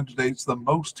 fewer candidates than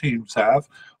most teams have.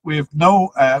 We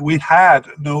had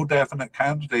no definite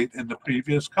candidate in the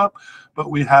previous cup,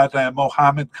 but we had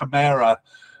Mohamed Kamara,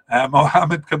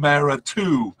 Mohamed Kamara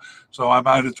 2. So I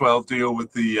might as well deal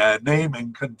with the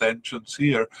naming conventions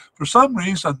here. For some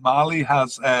reason, Mali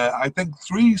has, I think,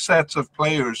 3 sets of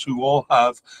players who all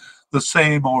have the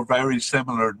same or very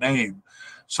similar name.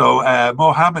 So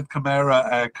Mohamed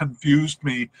Kamara confused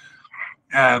me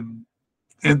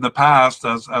in the past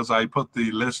as I put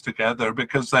the list together,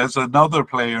 because there's another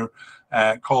player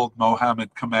called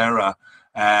Mohamed Kamara.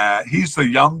 He's the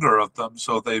younger of them,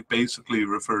 so they basically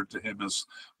referred to him as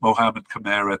Mohamed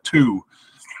Kamara 2.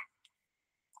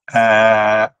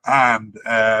 And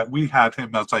we had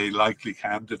him as a likely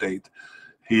candidate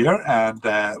here, and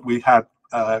we had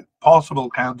a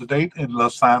possible candidate in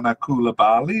Lassana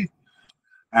Koulibaly,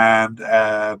 and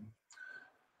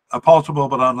a possible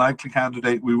but unlikely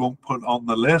candidate we won't put on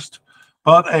the list,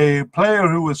 but a player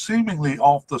who was seemingly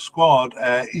off the squad,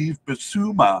 Yves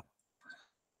Bissouma.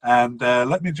 And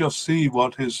let me just see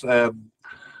what his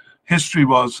history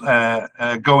was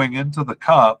going into the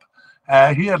Cup.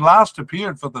 He had last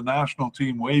appeared for the national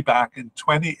team way back in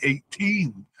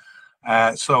 2018.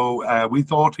 So we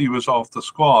thought he was off the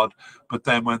squad, but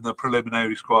then when the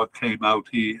preliminary squad came out,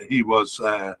 he was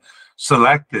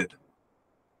selected.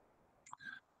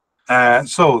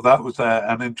 So that was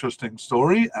an interesting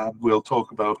story, and we'll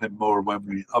talk about him more when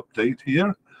we update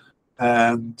here.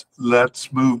 And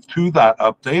let's move to that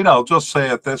update. I'll just say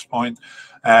at this point,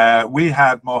 we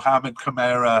had Mohamed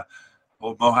Kamara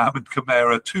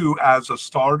 2 as a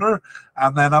starter,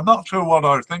 and then I'm not sure what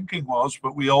our thinking was,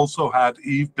 but we also had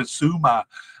Yves Bissouma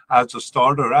as a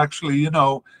starter. Actually, you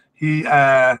know, he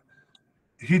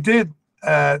did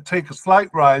take a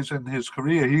slight rise in his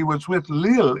career. He was with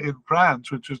Lille in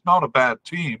France, which is not a bad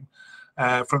team,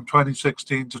 from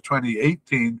 2016 to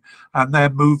 2018, and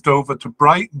then moved over to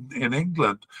Brighton in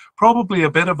England. Probably a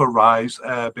bit of a rise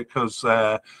because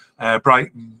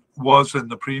Brighton was in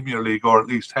the Premier League, or at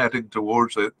least heading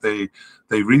towards it. They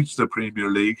reached the Premier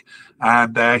League,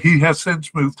 and he has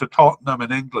since moved to Tottenham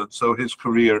in England, so his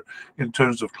career in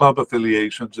terms of club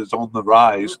affiliations is on the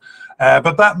rise.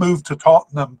 But that move to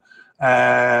Tottenham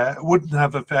wouldn't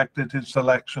have affected his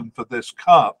selection for this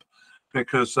Cup,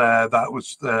 because that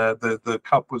was the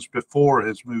Cup was before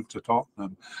his move to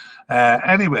Tottenham.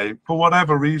 Anyway, for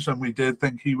whatever reason, we did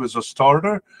think he was a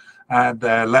starter, and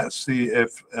let's see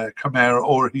if Kamara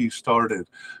or he started.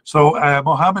 So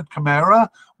Mohamed Kamara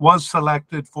was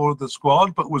selected for the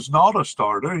squad, but was not a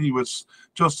starter. He was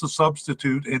just a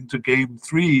substitute into Game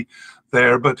 3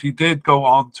 there, but he did go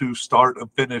on to start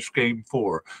and finish Game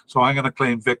 4. So I'm going to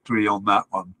claim victory on that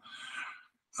one.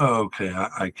 Okay,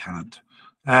 I can't.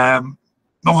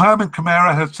 Mohamed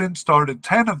Kamara has since started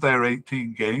 10 of their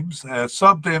 18 games,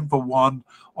 subbed in for 1,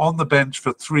 on the bench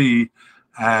for 3,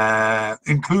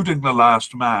 including the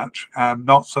last match, and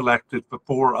not selected for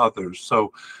 4 others.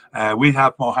 So we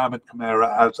have Mohamed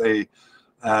Kamara as a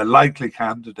likely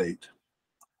candidate.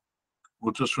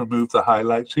 We'll just remove the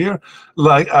highlights here.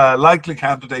 Likely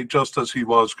candidate, just as he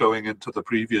was going into the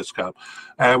previous Cup.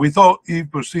 We thought Yves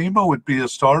Bissouma would be a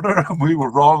starter, and we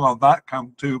were wrong on that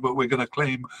count too, but we're going to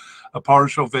claim a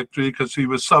partial victory because he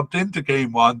was subbed into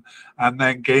Game 1 and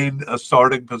then gained a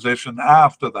starting position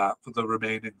after that for the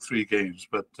remaining 3 games.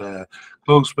 But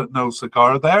close but no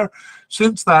cigar there.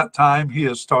 Since that time, he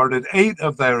has started 8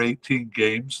 of their 18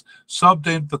 games, subbed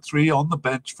in for 3, on the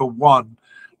bench for 1,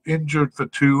 injured for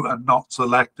 2, and not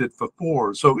selected for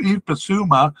 4. So Yves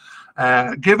Bissouma,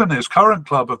 given his current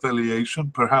club affiliation,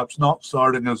 perhaps not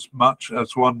starting as much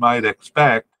as one might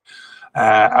expect,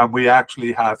 and we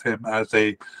actually have him as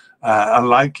a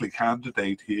likely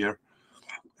candidate here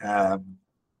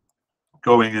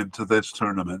going into this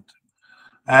tournament.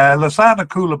 Lassana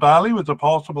Coulibaly was a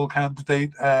possible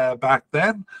candidate back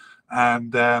then,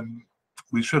 and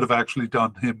we should have actually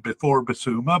done him before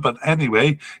Bissouma, but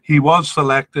anyway, he was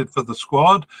selected for the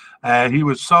squad. He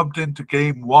was subbed into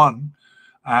Game 1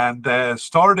 and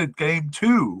started Game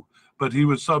 2, but he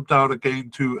was subbed out of Game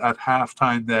 2 at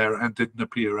halftime there and didn't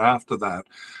appear after that.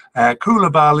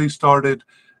 Coulibaly started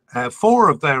 4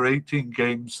 of their 18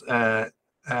 games. Well,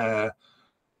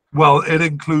 it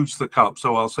includes the Cup,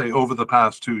 so I'll say over the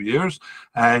past 2 years.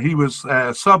 He was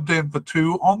subbed in for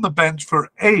 2, on the bench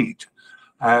for 8.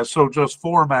 So just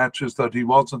 4 matches that he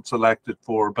wasn't selected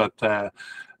for, but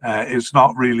is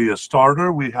not really a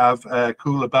starter. We have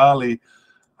Coulibaly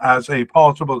as a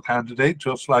possible candidate,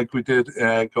 just like we did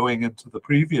going into the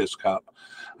previous Cup.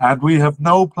 And we have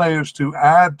no players to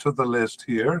add to the list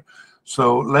here.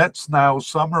 So let's now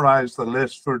summarize the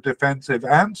list for defensive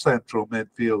and central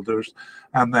midfielders,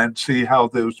 and then see how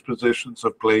those positions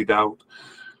have played out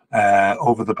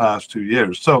over the past 2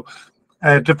 years. So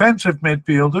defensive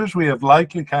midfielders, we have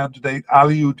likely candidate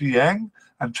Aliou Dieng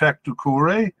and Cheick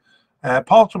Doucouré.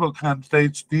 Possible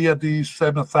candidates Diadie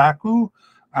Semathaku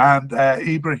and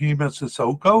Ibrahima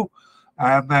Sissoko.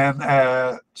 And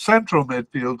then central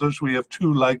midfielders, we have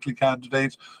 2 likely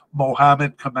candidates,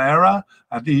 Mohamed Kamara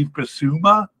and Yves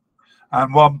Bissouma,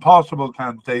 and 1 possible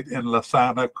candidate in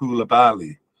Lassana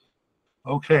Coulibaly.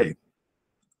 Okay.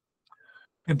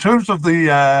 In terms of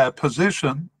the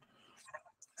position,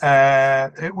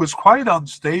 it was quite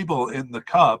unstable in the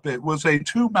Cup. It was a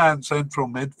 2-man central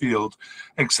midfield,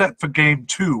 except for Game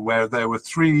 2, where there were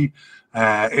 3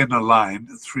 in a line,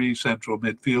 3 central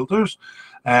midfielders.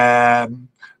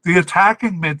 The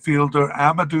attacking midfielder,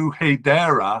 Amadou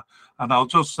Haidara, And I'll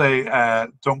just say,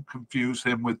 don't confuse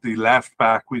him with the left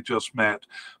back we just met,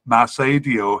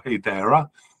 Masadio Hedera.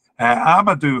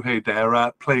 Amadou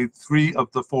Hedera played 3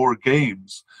 of the 4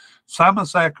 games.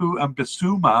 Samaseku and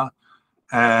Bissouma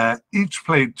each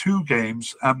played 2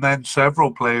 games, and then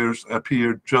several players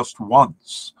appeared just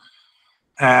once.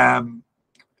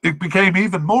 It became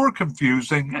even more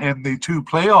confusing in the 2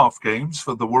 playoff games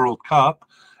for the World Cup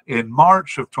in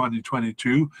March of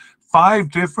 2022.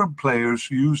 5 different players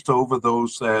used over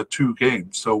those 2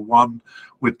 games. So one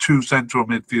with 2 central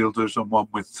midfielders and one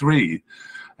with 3.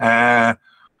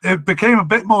 It became a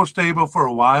bit more stable for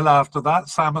a while after that.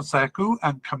 Samaseku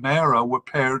and Camara were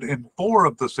paired in 4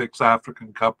 of the 6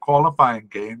 African Cup qualifying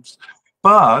games,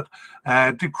 but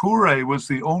Doucouré was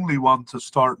the only one to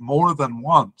start more than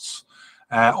once.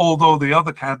 Although the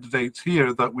other candidates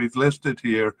here that we've listed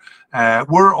here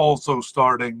were also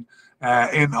starting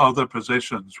in other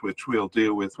positions, which we'll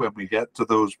deal with when we get to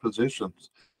those positions.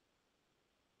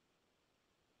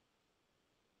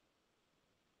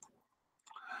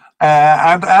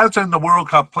 And as in the World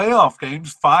Cup playoff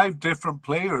games, 5 different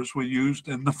players were used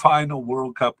in the final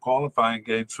World Cup qualifying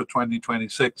games for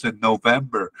 2026 in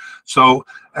November. So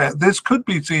this could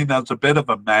be seen as a bit of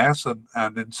a mess,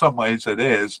 and in some ways it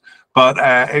is, but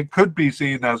it could be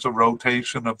seen as a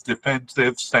rotation of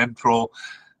defensive, central,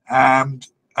 and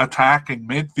attacking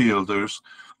midfielders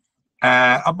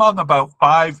among about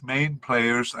 5 main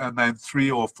players, and then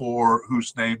 3 or 4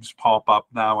 whose names pop up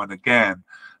now and again.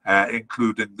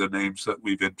 Including the names that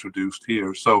we've introduced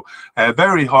here. So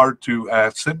very hard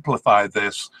to simplify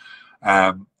this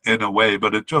in a way,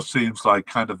 but it just seems like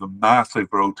kind of a massive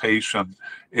rotation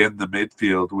in the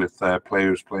midfield with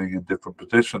players playing in different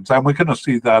positions. And we're going to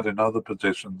see that in other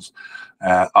positions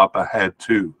up ahead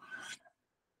too.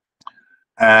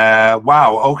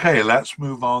 Wow, okay, let's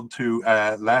move on to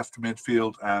left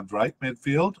midfield and right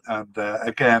midfield. And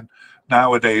again,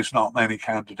 nowadays, not many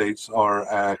candidates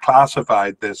are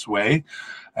classified this way.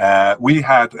 We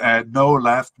had no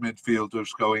left midfielders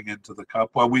going into the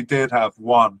Cup. Well, we did have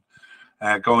one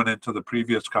going into the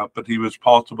previous Cup, but he was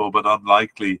possible but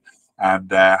unlikely and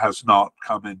has not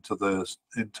come into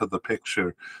the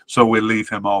picture. So we'll leave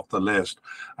him off the list.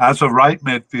 As a right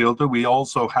midfielder, we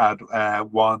also had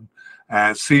one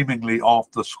seemingly off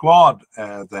the squad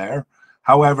there.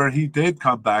 However, he did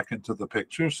come back into the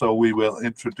picture, so we will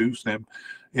introduce him.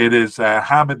 It is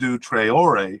Hamidou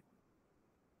Traoré,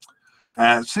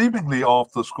 seemingly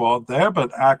off the squad there, but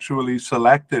actually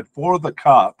selected for the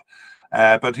Cup.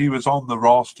 But he was on the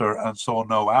roster and saw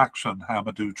no action,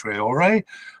 Hamidou Traoré,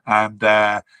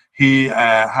 and he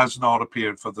has not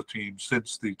appeared for the team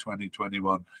since the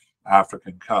 2021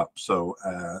 African Cup. So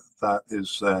that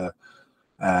is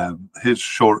his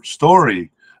short story.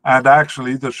 And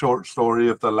actually the short story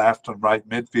of the left and right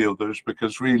midfielders,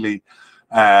 because really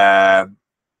we're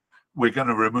going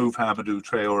to remove Hamidou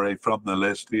Traoré from the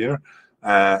list here,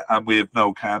 and we have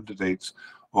no candidates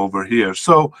over here.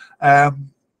 So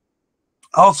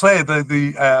I'll say that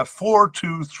the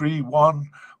 4-2-3-1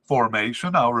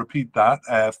 formation, I'll repeat that,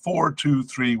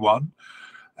 4-2-3-1,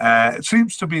 it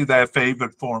seems to be their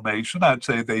favorite formation. I'd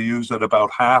say they use it about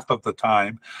half of the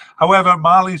time. However,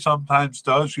 Mali sometimes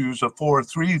does use a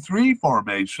 4-3-3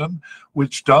 formation,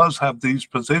 which does have these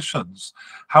positions.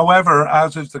 However,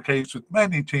 as is the case with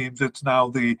many teams, it's now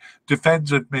the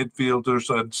defensive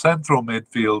midfielders and central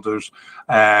midfielders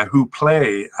who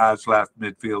play as left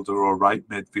midfielder or right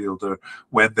midfielder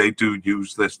when they do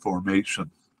use this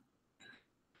formation.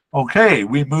 Okay,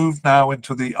 we move now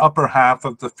into the upper half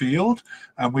of the field,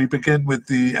 and we begin with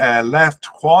the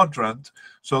left quadrant.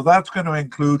 So that's going to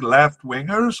include left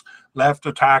wingers, left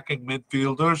attacking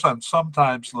midfielders, and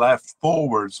sometimes left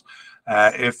forwards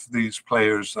if these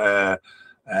players play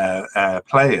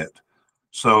it.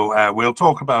 So we'll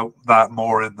talk about that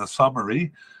more in the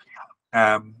summary.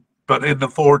 But in the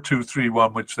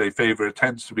 4-2-3-1, which they favor, it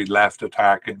tends to be left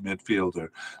attacking midfielder.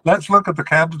 Let's look at the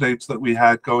candidates that we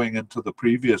had going into the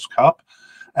previous Cup.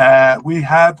 We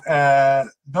had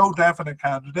no definite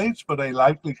candidates, but a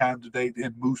likely candidate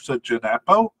in Moussa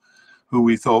Djenepo, who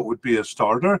we thought would be a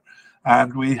starter.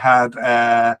 And we had,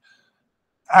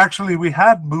 actually, we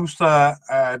had Moussa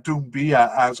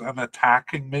Doumbia as an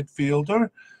attacking midfielder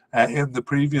in the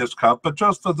previous Cup. But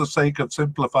just for the sake of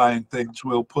simplifying things,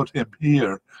 we'll put him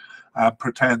here and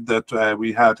pretend that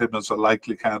we had him as a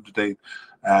likely candidate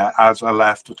as a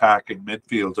left attacking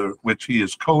midfielder, which he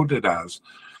is coded as.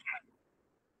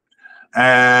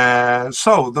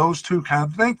 So those 2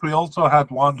 candidates. We also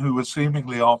had one who was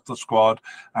seemingly off the squad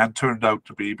and turned out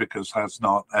to be, because has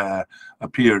not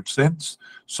appeared since.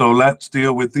 So let's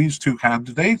deal with these 2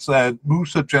 candidates.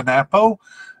 Moussa Djenepo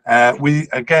We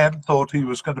again thought he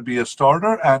was going to be a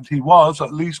starter, and he was,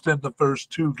 at least in the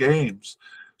first two games.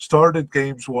 Started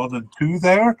games 1 and 2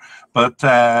 there, but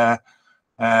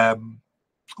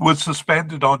was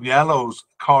suspended on yellows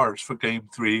cards for game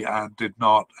 3 and did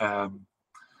not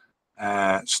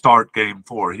start game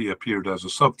 4. He appeared as a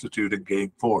substitute in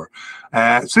game 4.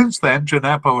 Since then,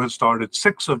 Gineppo has started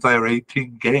 6 of their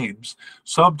 18 games,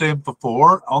 subbed in for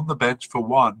 4, on the bench for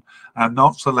 1, and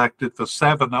not selected for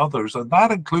 7 others, and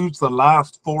that includes the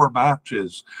last 4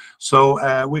 matches.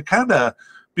 So we're kind of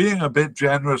being a bit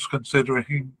generous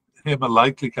considering him a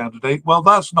likely candidate. Well,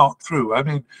 that's not true. I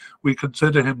mean, we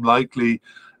consider him likely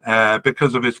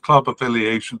because of his club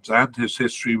affiliations and his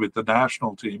history with the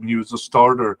national team. He was a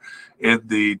starter in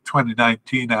the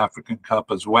 2019 African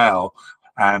Cup as well,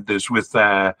 and is with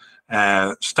Standard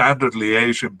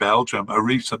Liège in Belgium, a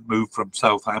recent move from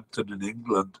Southampton in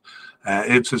England.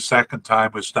 It's his second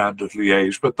time with Standard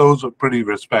Liège, but those are pretty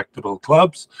respectable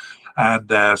clubs.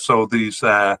 And so these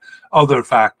other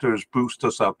factors boost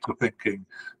us up to thinking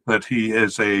that he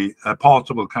is a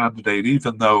possible candidate,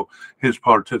 even though his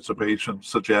participation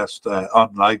suggests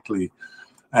unlikely.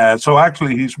 So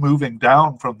actually, he's moving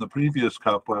down from the previous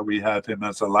cup where we had him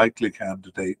as a likely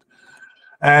candidate.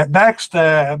 Next,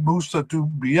 Moussa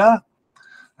Doumbia.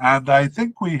 And I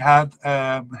think we had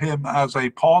him as a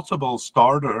possible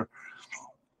starter.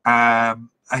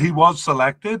 He was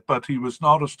selected, but he was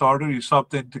not a starter. He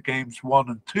subbed into games 1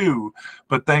 and 2,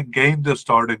 but then gained a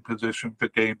starting position for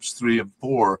games 3 and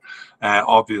 4,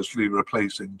 obviously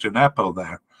replacing Gineppo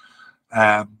there.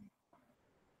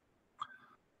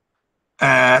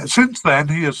 Since then,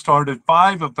 he has started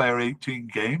 5 of their 18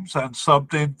 games and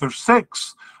subbed in for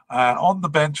 6, on the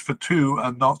bench for 2,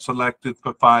 and not selected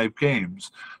for 5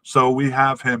 games. So we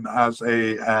have him as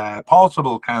a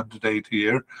possible candidate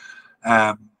here.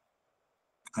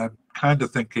 I'm kind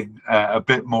of thinking a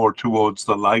bit more towards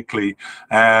the likely.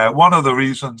 One of the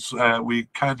reasons we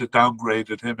kind of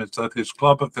downgraded him is that his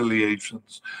club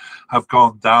affiliations have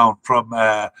gone down from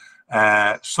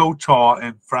Sochaux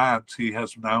in France. He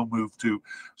has now moved to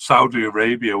Saudi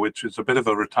Arabia, which is a bit of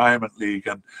a retirement league,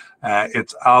 and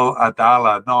it's Al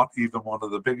Adala, not even one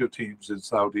of the bigger teams in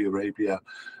Saudi Arabia.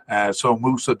 So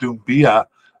Moussa Doumbia,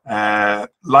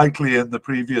 likely in the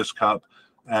previous cup,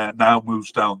 now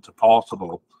moves down to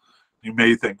possible. You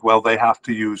may think, well, they have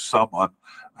to use someone,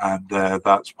 and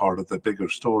that's part of the bigger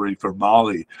story for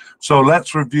Mali. So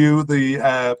let's review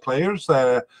the players.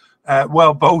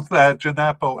 Well, both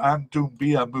Gineppo and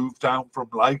Doumbia moved down from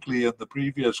likely in the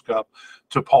previous cup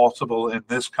to possible in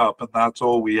this cup, and that's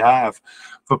all we have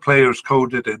for players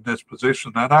coded in this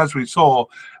position. And as we saw,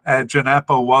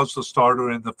 Gineppo was the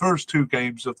starter in the first 2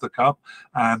 games of the cup,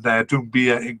 and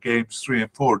Doumbia in games 3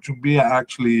 and 4. Doumbia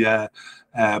actually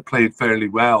played fairly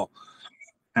well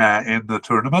in the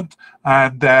tournament,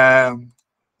 and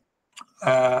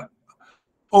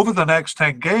over the next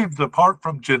 10 games, apart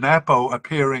from Gineppo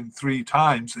appearing 3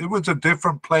 times, it was a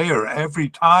different player every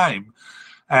time.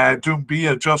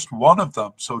 Doumbia just one of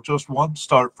them, so just one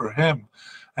start for him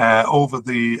over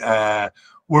the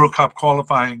World Cup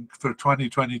qualifying for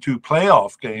 2022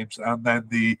 playoff games, and then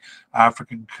the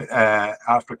African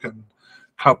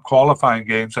Cup qualifying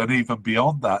games, and even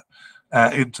beyond that.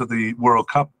 Into the World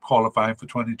Cup qualifying for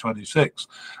 2026.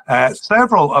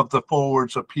 Several of the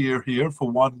forwards appear here for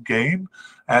 1 game.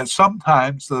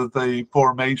 Sometimes the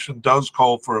formation does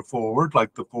call for a forward,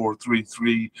 like the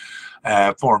 4-3-3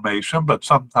 formation, but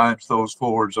sometimes those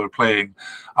forwards are playing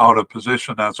out of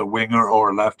position as a winger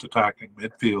or left attacking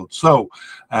midfield. So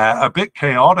a bit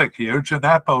chaotic here.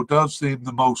 Gineppo does seem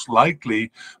the most likely,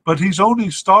 but he's only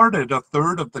started a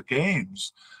third of the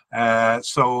games.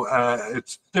 So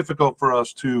it's difficult for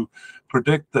us to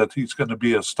predict that he's going to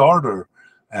be a starter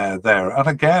there. And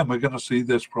again, we're going to see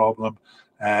this problem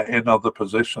in other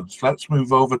positions. Let's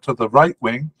move over to the right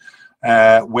wing,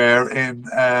 where in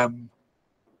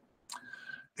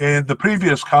the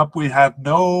previous cup, we had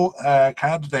no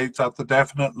candidates at the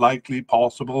definite, likely,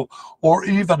 possible, or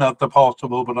even at the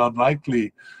possible but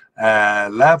unlikely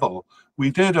level. We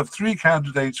did have 3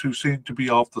 candidates who seemed to be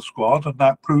off the squad, and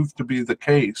that proved to be the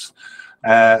case.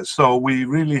 So we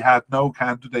really had no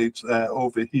candidates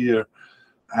over here,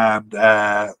 and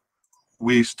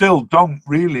we still don't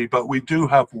really, but we do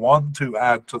have one to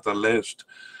add to the list,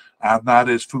 and that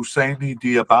is Fousseni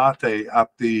Diabate at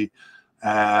the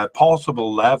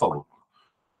possible level.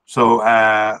 So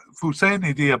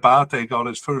Fousseni Diabate got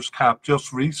his first cap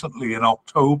just recently in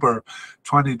October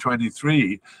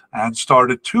 2023 and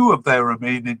started 2 of their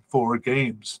remaining 4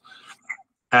 games.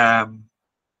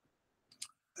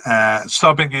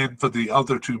 subbing in for the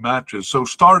other two matches. So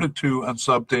started two and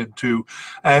subbed in two.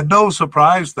 No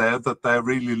surprise there that they're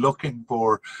really looking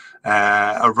for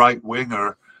a right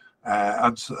winger.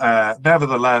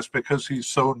 Nevertheless, because he's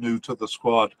so new to the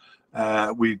squad,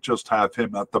 we just have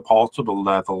him at the possible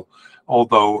level,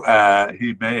 although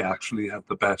he may actually have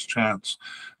the best chance.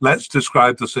 Let's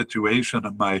describe the situation,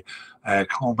 and my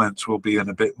comments will be in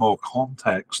a bit more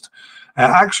context.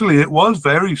 Actually, it was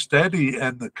very steady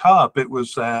in the cup. It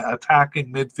was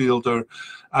attacking midfielder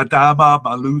Adama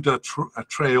Malouda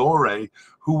Traore,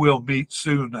 who we'll meet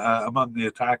soon among the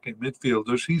attacking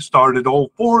midfielders. He started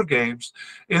all 4 games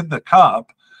in the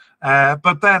cup.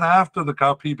 But then after the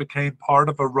cup, he became part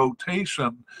of a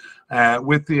rotation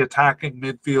with the attacking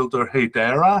midfielder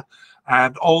Hedera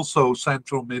and also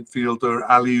central midfielder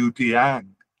Aliou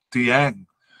Dieng.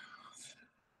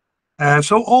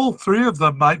 So all 3 of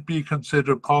them might be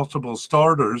considered possible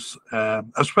starters,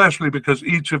 especially because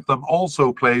each of them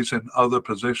also plays in other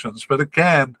positions. But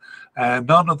again,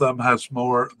 none of them has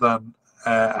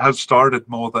started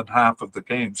more than half of the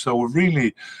game. So we're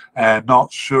really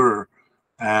not sure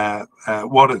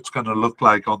what it's going to look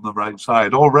like on the right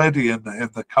side. Already in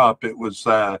the cup, it was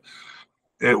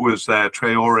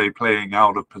Traore playing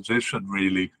out of position,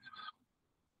 really.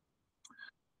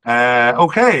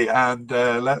 Okay, and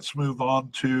let's move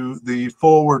on to the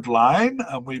forward line,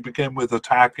 and we begin with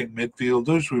attacking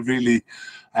midfielders. We really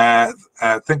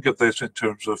think of this in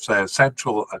terms of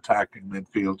central attacking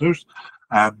midfielders.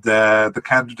 And the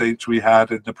candidates we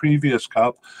had in the previous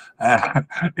cup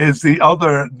is the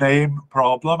other name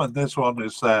problem, and this one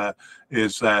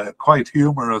is quite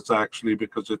humorous actually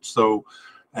because it's so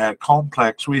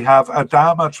complex. We have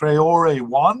Adama Traore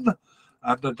 1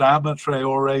 and Adama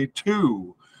Traore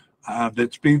 2. And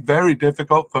it's been very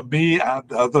difficult for me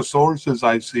and other sources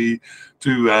I see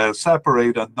to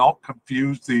separate and not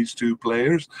confuse these 2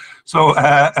 players. So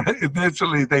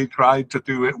initially they tried to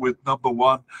do it with number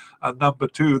 1 and number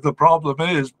 2. The problem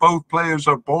is both players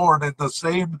are born in the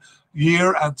same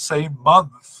year and same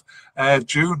month.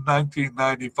 June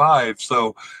 1995,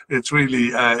 so it's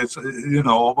really it's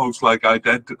almost like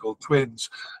identical twins,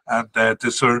 and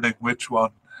discerning which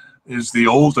one is the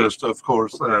oldest, of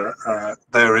course,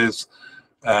 there is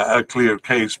a clear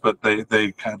case, but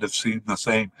they kind of seem the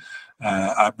same.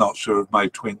 I'm not sure if my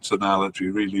twins analogy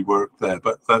really worked there,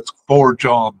 but that's for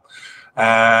John.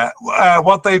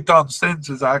 What they've done since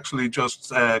is actually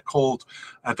just called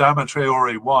Adama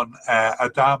Traore 1,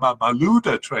 Adama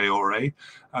Malouda Traore,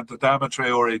 and Adama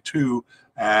Traore 2,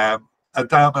 Adama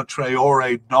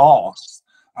Traore Nos.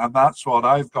 And that's what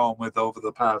I've gone with over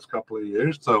the past couple of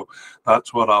years. So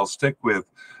that's what I'll stick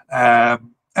with.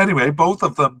 Anyway, both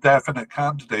of them definite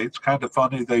candidates. Kind of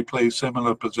funny, they play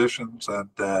similar positions, and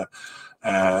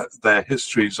their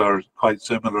histories are quite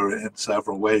similar in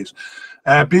several ways.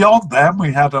 Beyond them,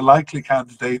 we had a likely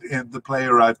candidate in the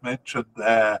player I've mentioned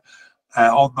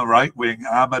on the right wing,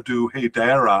 Amadou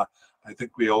Hedera. I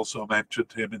think we also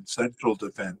mentioned him in central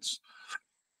defense.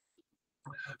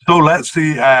 So let's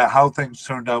see how things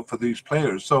turned out for these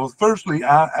players. So firstly,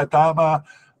 Adama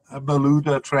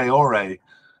Malouda Traore.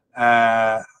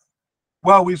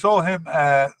 Well, we saw him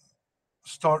Adama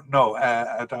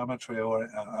Traore.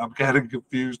 I'm getting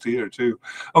confused here too.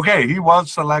 Okay, he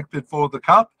was selected for the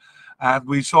cup, and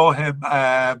we saw him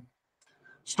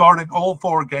starting all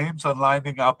 4 games and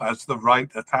lining up as the right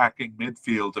attacking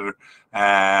midfielder.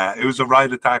 It was a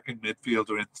right attacking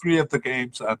midfielder in 3 of the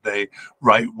games and a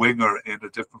right winger in a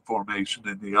different formation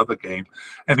in the other game.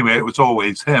 Anyway, it was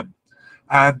always him.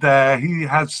 And he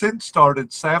has since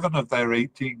started 7 of their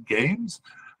 18 games,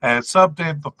 subbed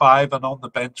in for 5 and on the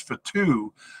bench for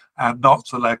 2, and not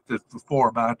selected for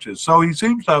 4 matches. So he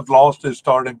seems to have lost his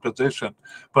starting position.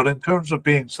 But in terms of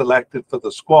being selected for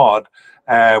the squad,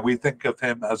 we think of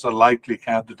him as a likely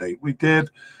candidate. We did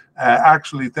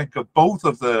actually think of both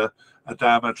of the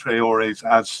Adama Traores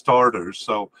as starters.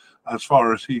 So as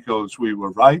far as he goes, we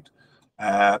were right.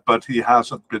 But he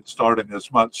hasn't been starting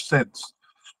as much since.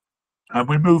 And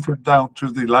we move him down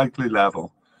to the likely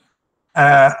level.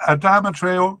 Adama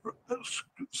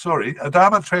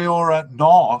Traore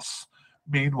Nos,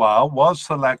 meanwhile, was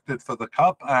selected for the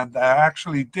cup and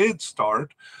actually did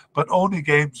start, but only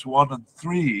games 1 and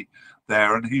 3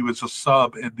 there, and he was a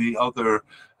sub in the other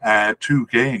 2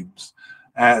 games.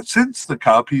 Since the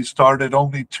cup, he started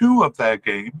only 2 of their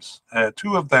games,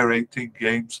 2 of their 18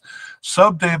 games,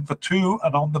 subbed in for 2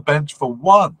 and on the bench for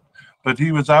 1. But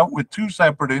he was out with 2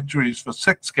 separate injuries for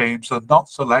 6 games and not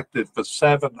selected for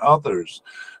 7 others.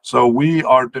 So we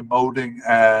are demoting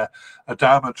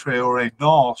Adama Traore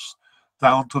Nos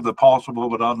down to the possible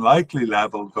but unlikely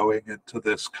level going into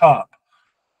this cup.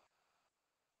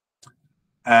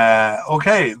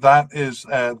 Okay, that is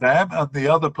them. And the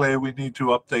other player we need to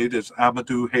update is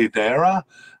Amadou Haidara.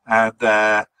 And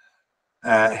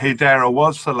Haidara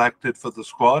was selected for the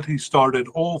squad. He started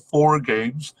all 4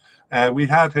 games. We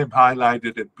had him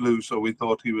highlighted in blue, so we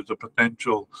thought he was a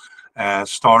potential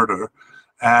starter.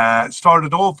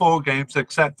 Started all 4 games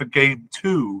except for game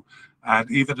 2.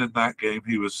 And even in that game,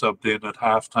 he was subbed in at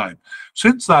halftime.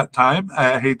 Since that time,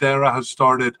 Haidara has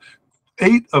started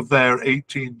 8 of their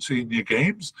 18 senior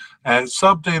games,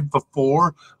 subbed in for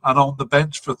 4 and on the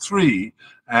bench for 3.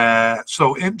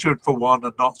 So injured for 1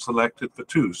 and not selected for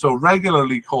 2. So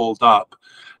regularly called up,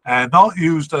 not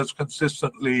used as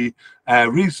consistently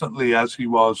recently as he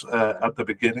was at the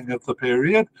beginning of the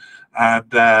period.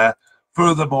 And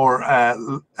furthermore,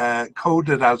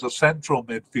 coded as a central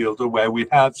midfielder where we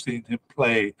have seen him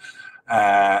play,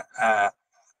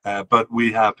 but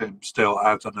we have him still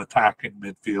as an attacking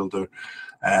midfielder,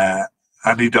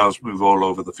 and he does move all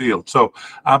over the field. So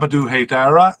Amadou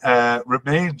Haidara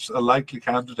remains a likely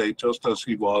candidate, just as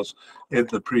he was in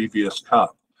the previous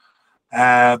cup.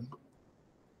 I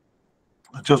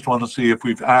just want to see if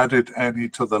we've added any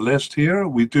to the list here.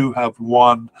 We do have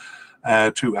one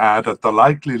to add at the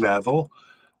likely level,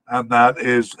 and that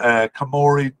is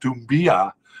Kamori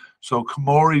Doumbia. So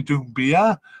Kamori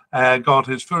Doumbia got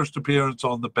his first appearance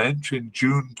on the bench in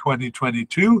June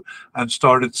 2022 and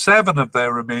started 7 of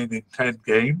their remaining 10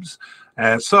 games,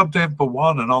 subbed in for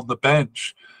 1 and on the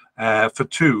bench for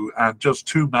 2, and just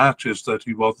 2 matches that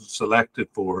he wasn't selected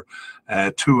for,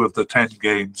 2 of the 10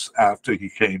 games after he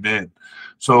came in.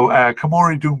 So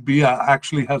Kamori Doumbia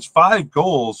actually has 5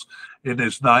 goals in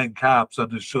his 9 caps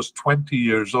and is just 20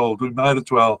 years old. We might as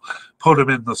well put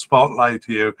him in the spotlight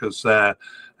here because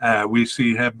we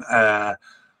see him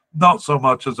not so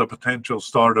much as a potential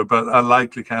starter, but a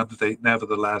likely candidate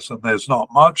nevertheless, and there's not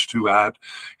much to add.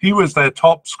 He was their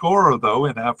top scorer, though,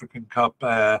 in African Cup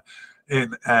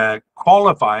in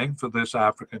qualifying for this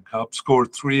African Cup,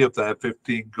 scored 3 of their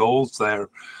 15 goals there,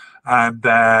 and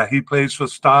he plays for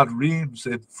Stade Reims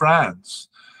in France.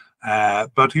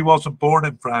 But he wasn't born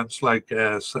in France like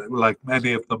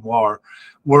many of them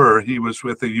were. He was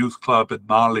with a youth club in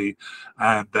Mali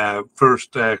and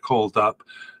first called up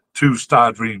to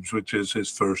Stade Reims, which is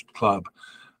his first club.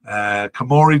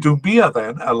 Kamori Doumbia,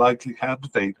 then, a likely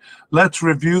candidate. Let's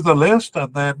review the list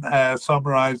and then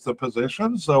summarize the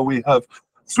positions. So we have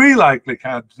 3 likely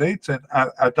candidates in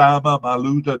Adama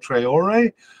Malouda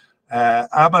Traore,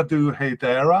 Amadou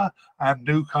Haidara, and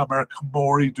newcomer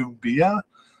Kamori Doumbia.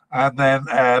 And then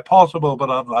possible but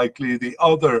unlikely, the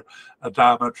other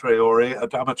Adama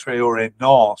Traore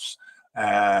Nos,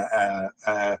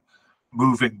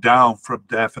 moving down from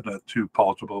definite to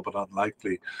possible but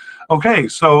unlikely. Okay,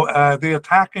 so the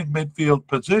attacking midfield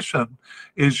position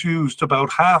is used about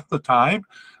half the time.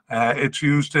 It's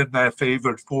used in their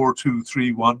favored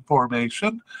 4-2-3-1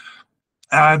 formation.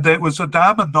 And it was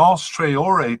Adama Nos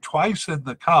Traore twice in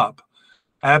the cup.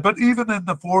 But even in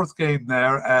the 4th game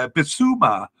there,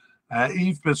 Bissouma,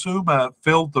 Yves Bissouma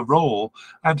filled the role,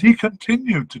 and he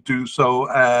continued to do so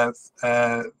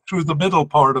through the middle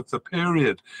part of the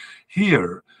period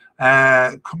here.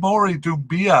 Kamori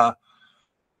Doumbia,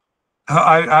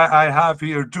 I have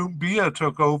here, Doumbia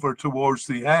took over towards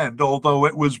the end, although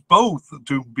it was both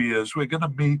Doumbias. We're going to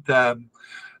meet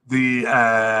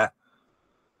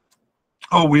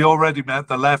we already met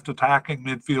the left attacking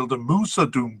midfielder Moussa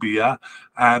Doumbia,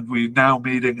 and we're now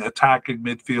meeting attacking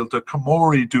midfielder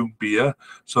Kamori Doumbia.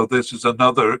 So this is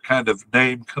another kind of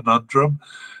name conundrum.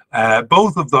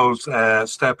 Both of those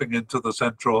stepping into the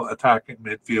central attacking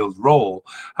midfield role.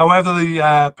 However,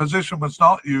 the position was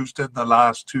not used in the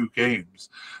last 2 games.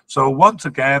 So once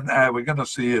again, we're going to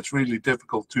see it's really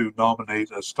difficult to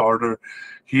nominate a starter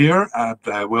here,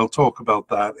 and we'll talk about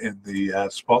that in the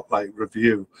spotlight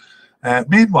review.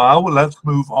 Meanwhile, let's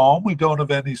move on. We don't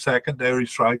have any secondary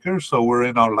strikers, so we're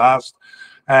in our last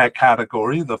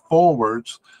category, the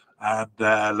forwards, and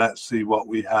let's see what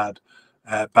we had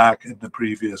back in the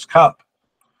previous cup.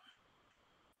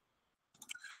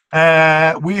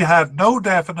 We had no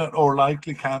definite or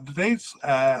likely candidates,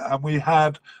 and we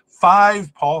had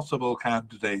 5 possible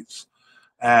candidates.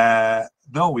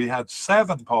 No, we had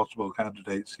 7 possible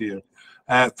candidates here.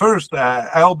 First,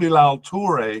 El Bilal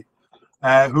Toure,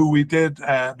 who we did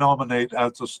nominate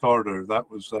as a starter. That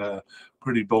was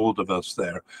pretty bold of us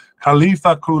there.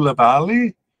 Khalifa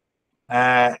Koulibaly,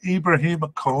 Ibrahim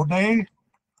Kone,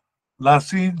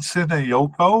 Lassine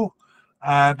Sinayoko,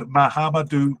 and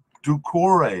Mahamadou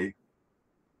Doucouré.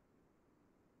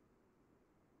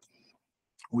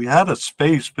 We had a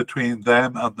space between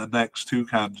them and the next 2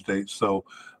 candidates, so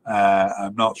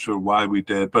I'm not sure why we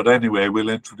did, but anyway, we'll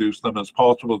introduce them as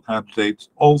possible candidates.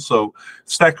 Also,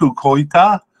 Sekou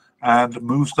Koita and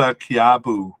Musa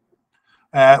Kiabu.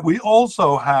 We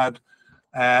also had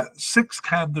 6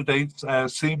 candidates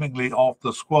seemingly off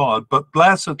the squad, but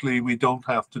blessedly we don't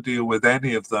have to deal with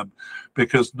any of them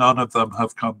because none of them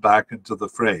have come back into the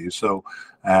fray. So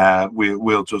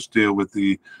we'll just deal with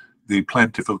the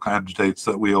plentiful candidates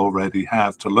that we already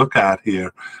have to look at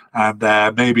here, and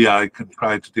maybe I can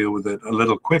try to deal with it a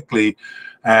little quickly.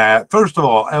 First of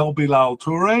all, El Bilal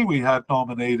Toure, we had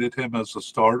nominated him as a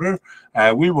starter.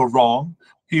 We were wrong.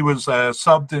 He was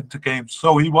subbed into games,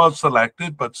 so he was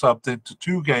selected, but subbed into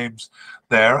 2 games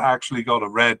there, actually got a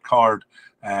red card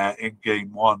in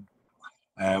game 1.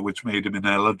 Which made him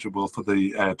ineligible for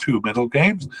the 2 middle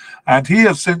games. And he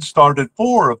has since started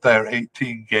 4 of their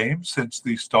 18 games since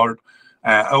the start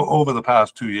over the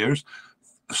past 2 years.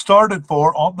 Started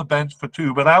 4, on the bench for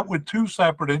 2, but out with 2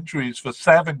 separate injuries for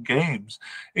 7 games,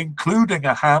 including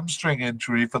a hamstring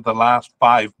injury for the last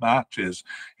 5 matches.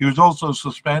 He was also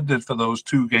suspended for those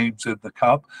 2 games in the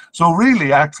Cup. So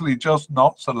really, actually just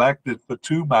not selected for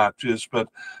 2 matches, but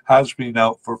has been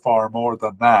out for far more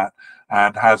than that,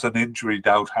 and has an injury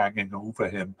doubt hanging over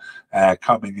him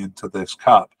coming into this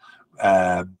Cup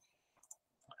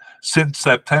since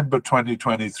September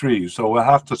 2023. So we'll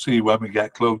have to see when we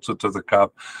get closer to the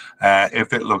Cup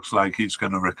if it looks like he's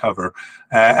going to recover.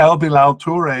 El Bilal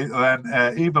Toure,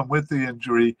 then, even with the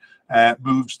injury,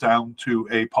 moves down to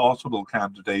a possible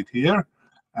candidate here.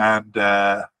 And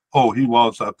oh, he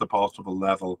was at the possible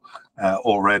level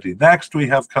already. Next, we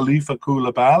have Khalifa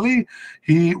Koulibaly.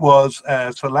 He was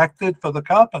selected for the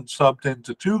Cup and subbed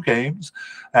into 2 games,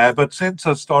 but since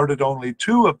has started only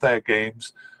 2 of their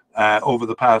games over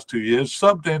the past 2 years,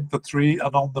 subbed in for 3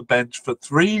 and on the bench for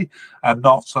 3, and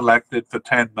not selected for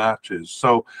 10 matches.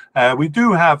 So we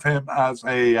do have him as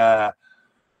a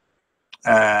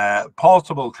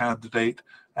possible candidate,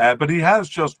 but he has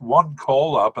just 1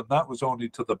 call-up, and that was only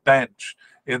to the bench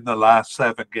in the last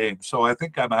 7 games. So I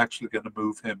think I'm actually going to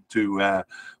move him to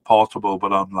possible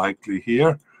but unlikely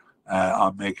here.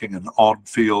 I'm making an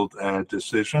on-field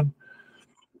decision.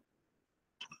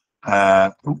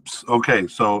 Oops. Okay,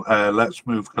 so let's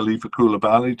move Khalifa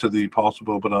Koulibaly to the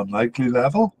possible but unlikely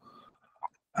level.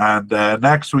 And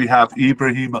next we have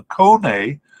Ibrahim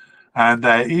Kone. And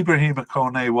Ibrahim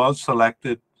Kone was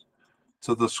selected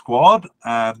to the squad,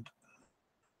 and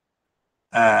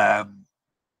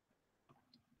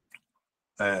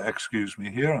excuse me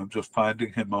here, I'm just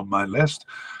finding him on my list.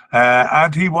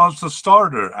 And he was the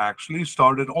starter, actually.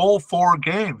 Started all 4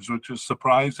 games, which is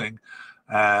surprising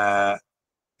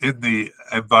in the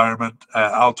environment.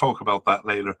 I'll talk about that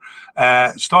later.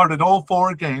 Started all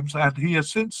 4 games, and he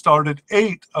has since started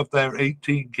 8 of their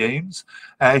 18 games.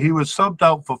 He was subbed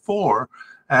out for 4.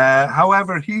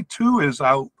 However, he too is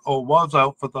out, or was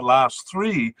out, for the last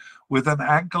 3 with an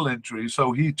ankle injury,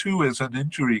 so he too is an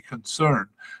injury concern.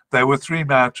 There were 3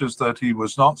 matches that he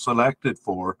was not selected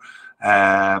for.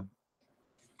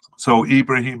 So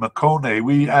Ibrahim Kone,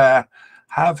 we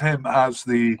have him as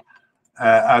the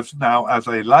as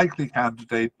a likely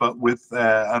candidate, but with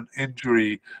an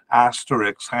injury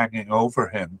asterisk hanging over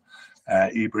him.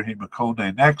 Ibrahim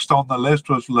Kone. Next on the list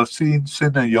was Lassine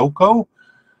Sinayoko.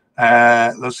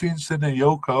 Lassine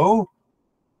Sinayoko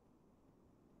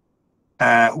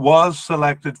was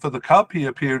selected for the Cup. He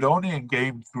appeared only in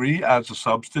game 3 as a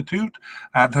substitute,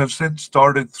 and has since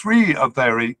started 3 of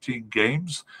their 18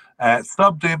 games,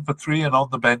 subbed in for 3 and on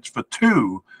the bench for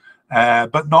 2,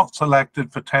 but not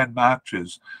selected for 10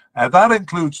 matches. That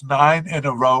includes 9 in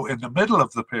a row in the middle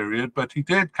of the period, but he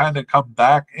did kind of come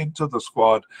back into the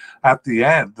squad at the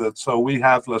end. And so we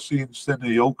have Lassine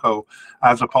Sinayoko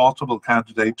as a possible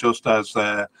candidate, just as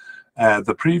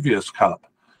the previous Cup.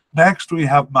 Next, we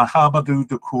have Mahamadou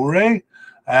Doucouré.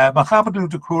 Mahamadou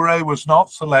Doucouré was not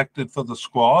selected for the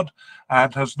squad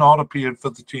and has not appeared for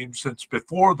the team since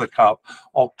before the Cup,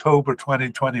 October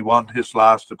 2021, his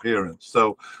last appearance.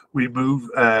 So we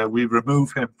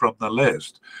remove him from the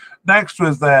list. Next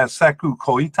was Sekou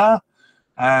Koita,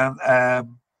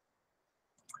 and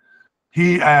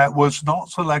he was not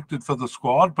selected for the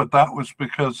squad, but that was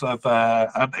because of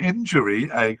an injury,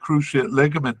 a cruciate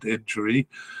ligament injury.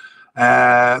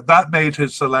 That made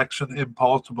his selection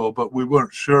impossible, but we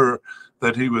weren't sure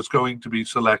that he was going to be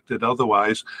selected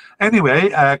otherwise. Anyway,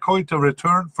 Koita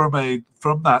returned from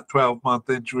that 12-month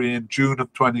injury in June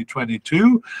of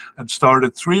 2022 and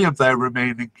started 3 of their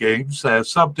remaining games,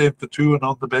 subbed in for 2 and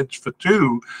on the bench for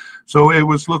 2. So it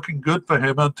was looking good for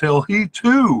him until he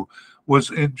too was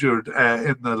injured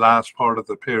in the last part of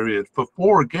the period for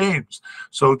 4 games.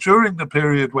 So during the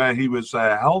period where he was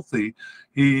healthy,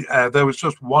 there was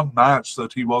just 1 match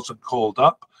that he wasn't called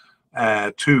up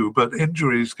to, but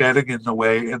injuries getting in the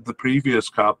way in the previous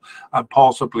cup and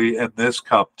possibly in this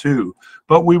cup too.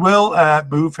 But we will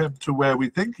move him to where we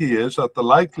think he is at the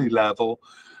likely level,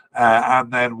 and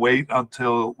then wait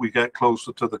until we get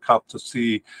closer to the cup to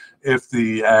see if the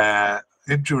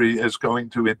injury is going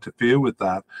to interfere with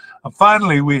that. And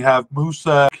finally, we have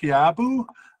Musa Kiabu.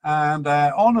 And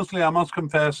honestly, I must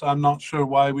confess, I'm not sure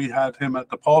why we had him at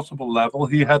the possible level.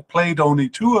 He had played only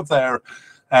 2 of their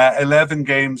 11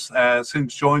 games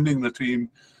since joining the team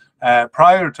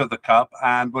prior to the cup,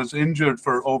 and was injured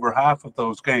for over half of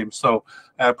those games. So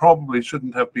probably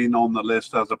shouldn't have been on the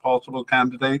list as a possible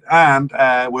candidate, and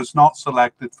was not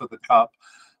selected for the cup.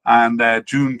 And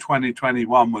June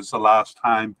 2021 was the last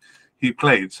time he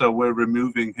played. So we're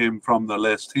removing him from the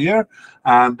list here.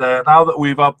 And now that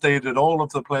we've updated all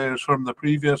of the players from the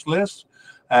previous list,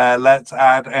 let's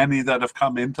add any that have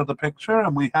come into the picture.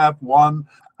 And we have one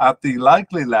at the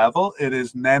likely level. It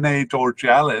is Nene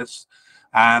Dorgelis.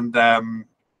 And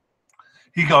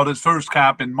he got his first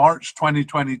cap in March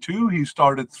 2022. He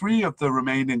started 3 of the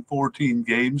remaining 14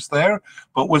 games there,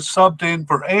 but was subbed in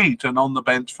for 8 and on the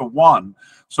bench for 1.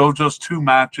 So just 2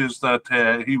 matches that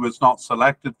he was not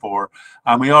selected for.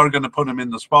 And we are going to put him in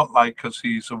the spotlight because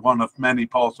he's one of many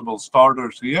possible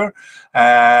starters here.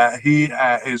 He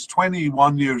is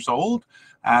 21 years old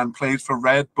and plays for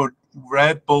Red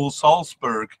Bull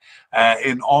Salzburg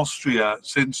in Austria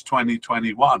since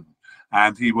 2021.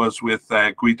 And he was with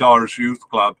Guidar's youth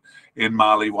club in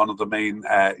Mali, one of the main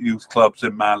youth clubs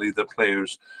in Mali that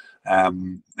players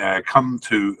come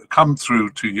through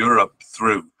to Europe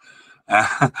through.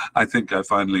 I think I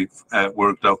finally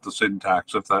worked out the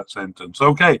syntax of that sentence.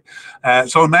 Okay,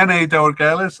 so Nene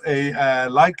Dorgelis, a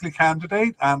likely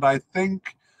candidate, and I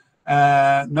think,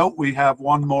 note we have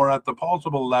one more at the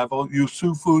possible level,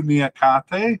 Yusufu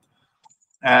Niakate.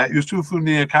 Yusufu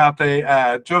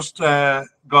Niakate just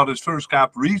got his first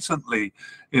cap recently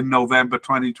in November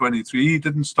 2023. He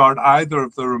didn't start either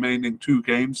of the remaining 2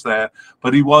 games there,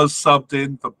 but he was subbed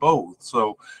in for both.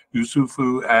 So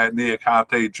Yusufu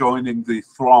Niakate joining the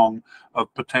throng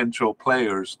of potential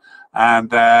players.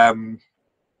 And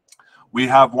we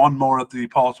have one more at the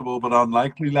possible but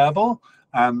unlikely level,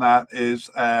 and that is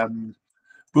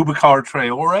Boubacar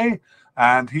Traore.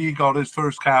 And he got his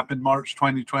first cap in March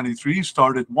 2023,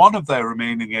 started 1 of their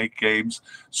remaining 8 games,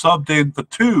 subbed in for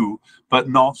 2, but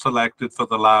not selected for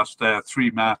the last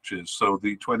 3 matches. So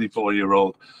the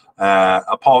 24-year-old,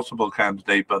 a possible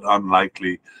candidate, but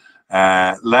unlikely.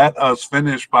 Let us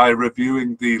finish by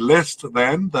reviewing the list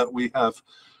then that we have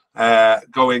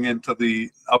going into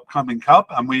the upcoming cup.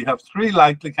 And we have 3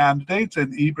 likely candidates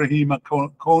in Ibrahima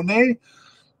Kone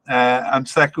and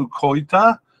Sekou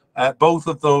Koita. Both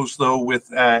of those, though,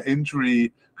 with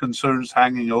injury concerns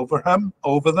hanging over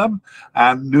them,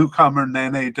 and newcomer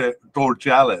Nene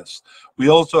Dorgelis. We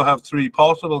also have 3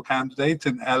 possible candidates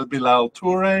in El Bilal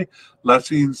Toure,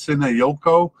 Lassine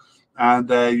Sinayoko, and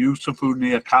Yusufu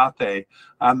Niakate,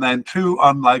 and then 2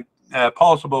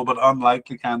 possible but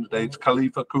unlikely candidates,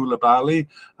 Khalifa Koulibaly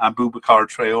and Boubacar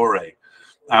Traore.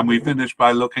 And we finish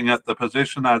by looking at the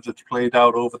position as it's played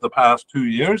out over the past 2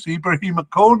 years. Ibrahima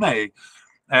Kone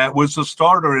was the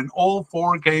starter in all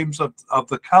 4 games of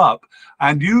the cup,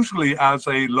 and usually as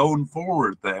a lone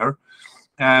forward there.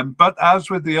 But as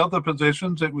with the other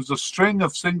positions, it was a string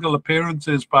of single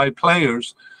appearances by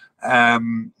players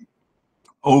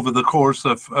over the course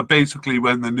of basically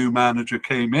when the new manager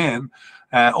came in,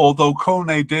 although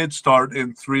Kone did start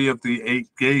in 3 of the 8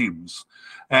 games.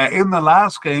 In the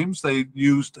last games, they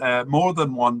used more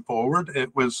than 1 forward.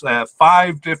 It was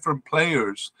 5 different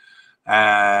players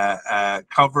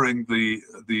covering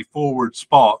the forward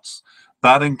spots.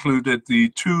 That included the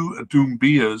 2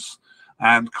 Doumbiyas,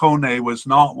 and Kone was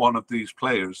not one of these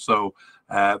players. So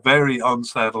very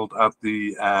unsettled at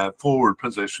the forward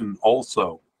position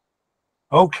also.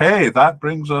 Okay, that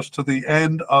brings us to the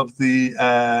end of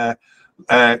the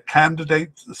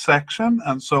candidate section.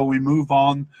 And so we move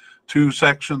on to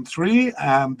section 3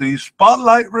 and the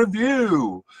spotlight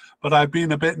review. But I've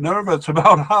been a bit nervous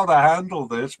about how to handle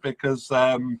this because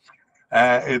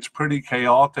it's pretty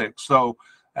chaotic. So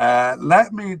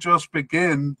let me just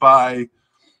begin by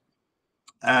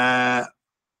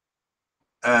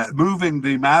moving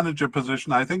the manager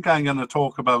position. I think I'm going to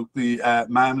talk about the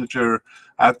manager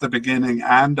at the beginning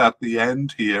and at the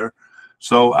end here.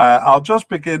 So I'll just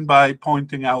begin by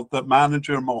pointing out that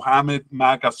manager Mohamed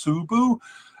Magasubu,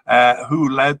 who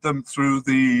led them through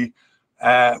the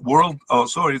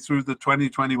through the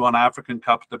 2021 African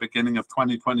Cup at the beginning of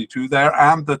 2022 there,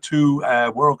 and the two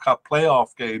World Cup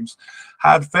playoff games,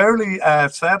 had fairly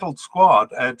settled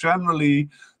squad, generally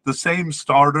the same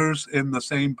starters in the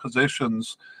same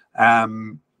positions,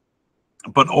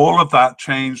 but all of that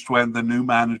changed when the new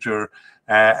manager,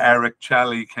 Eric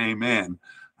Chelle, came in,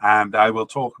 and I will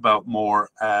talk about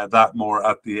that more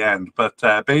at the end.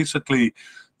 But basically,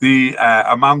 the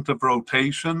amount of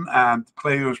rotation and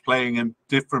players playing in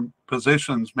different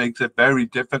positions makes it very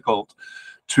difficult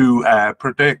to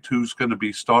predict who's going to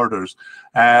be starters,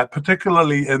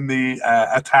 particularly in the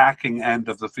attacking end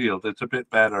of the field. It's a bit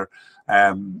better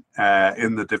in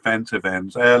the defensive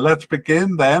ends. Let's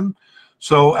begin then.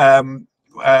 So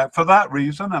for that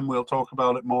reason, and we'll talk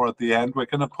about it more at the end, we're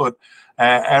going to put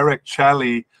Eric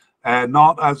Chelle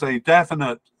not as a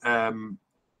definite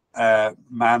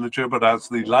manager, but as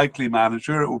the likely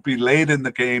manager. It will be late in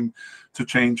the game to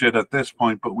change it at this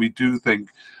point, but we do think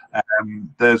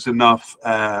there's enough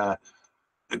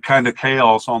kind of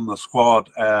chaos on the squad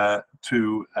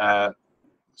to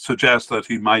suggest that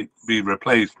he might be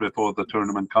replaced before the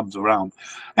tournament comes around.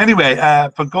 Anyway,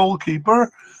 for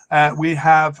goalkeeper, we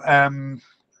have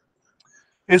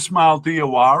Ismail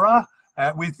Diawara.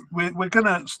 We're going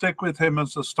to stick with him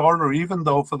as a starter, even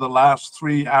though for the last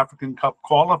 3 African Cup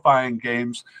qualifying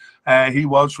games, he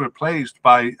was replaced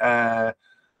by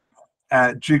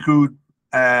Djigui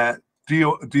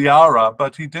Diarra,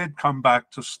 but he did come back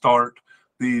to start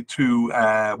the 2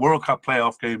 World Cup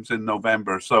playoff games in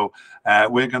November. So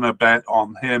we're going to bet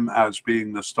on him as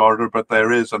being the starter, but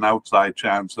there is an outside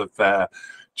chance of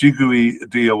Djigui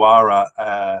Diarra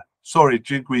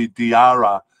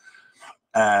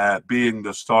being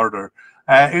the starter.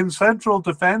 In central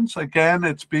defense, again,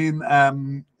 it's been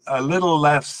a little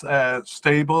less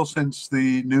stable since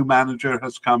the new manager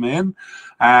has come in.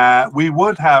 We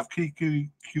would have Kiki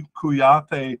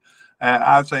Kouyaté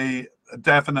as a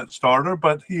definite starter,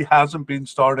 but he hasn't been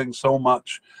starting so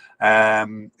much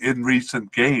in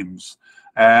recent games.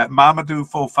 Mamadou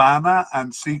Fofana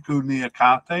and Sekou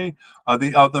Niakate are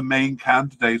the other main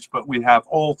candidates, but we have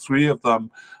all 3 of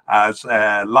them as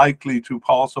likely to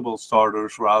possible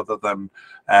starters rather than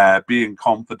being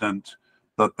confident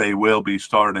that they will be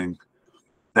starting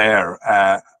there.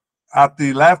 At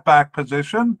the left back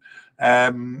position,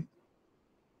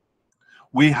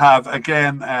 we have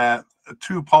again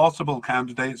 2 possible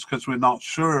candidates because we're not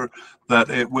sure that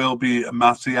it will be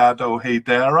Massadio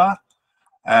Haidara.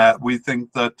 We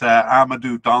think that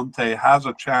Amadou Dante has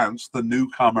a chance, the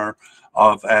newcomer,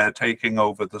 of taking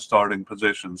over the starting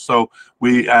position. So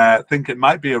we think it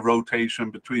might be a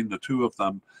rotation between the 2 of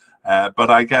them,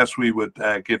 but I guess we would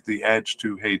give the edge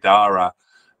to Haidara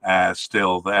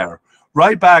still there.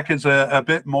 Right back is a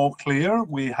bit more clear.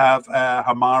 We have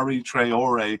Hamari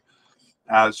Traore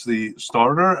as the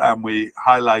starter, and we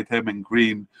highlight him in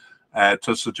green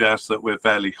to suggest that we're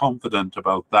fairly confident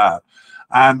about that.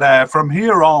 And from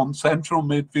here on, central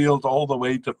midfield all the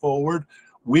way to forward,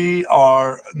 we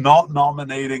are not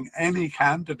nominating any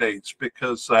candidates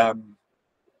because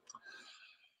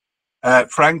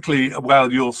frankly,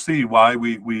 well, you'll see why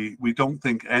we don't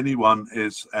think anyone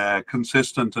is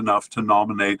consistent enough to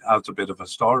nominate as a bit of a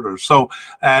starter. So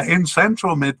in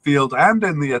central midfield and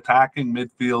in the attacking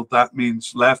midfield, that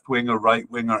means left winger, right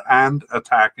winger, and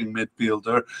attacking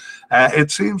midfielder.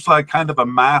 It seems like kind of a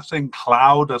massing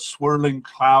cloud, a swirling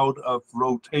cloud of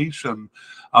rotation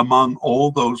among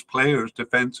all those players: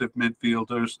 defensive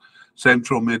midfielders,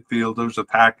 central midfielders,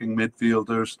 attacking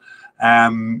midfielders.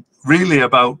 Really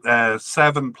about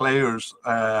 7 players,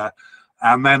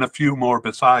 and then a few more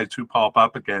besides who pop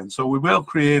up again. So we will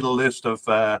create a list of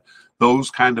those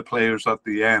kind of players at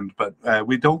the end, but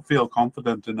we don't feel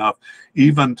confident enough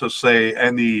even to say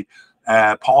any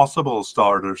possible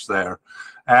starters there.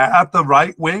 At the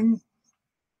right wing,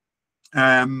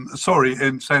 in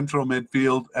central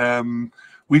midfield,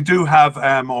 we do have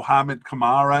Mohamed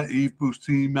Kamara, Yves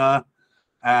Bustima,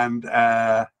 and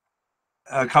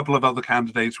a couple of other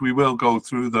candidates. We will go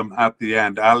through them at the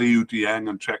end. Aliou Dieng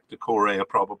and Cheick Doucouré are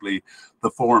probably the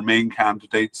 4 main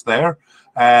candidates there.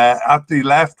 At the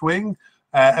left wing,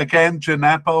 again,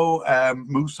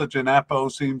 Moussa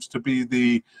Djenepo seems to be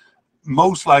the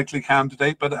most likely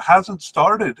candidate, but it hasn't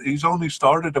started. He's only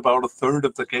started about a third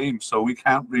of the game, so we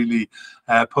can't really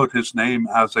put his name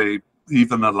as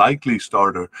even a likely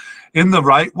starter. In the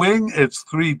right wing, it's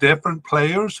 3 different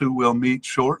players who will meet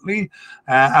shortly.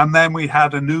 And then we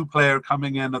had a new player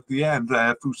coming in at the end,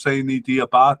 Fousseyni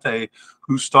Diabate,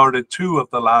 who started 2 of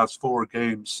the last 4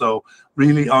 games. So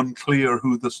really unclear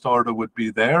who the starter would be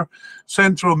there.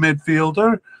 Central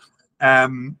midfielder,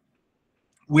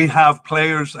 We have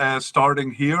players starting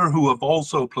here who have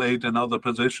also played in other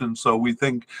positions, so we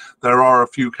think there are a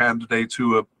few candidates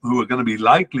who are going to be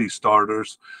likely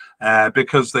starters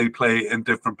because they play in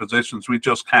different positions. We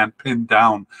just can't pin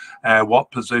down what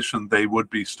position they would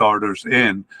be starters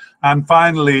in. And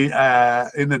finally,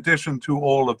 in addition to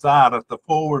all of that, at the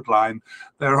forward line,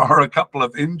 there are a couple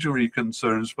of injury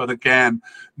concerns, but again,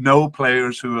 no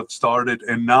players who have started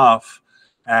enough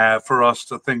for us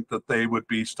to think that they would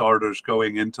be starters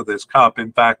going into this cup.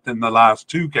 In fact, in the last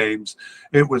 2 games,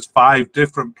 it was 5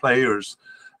 different players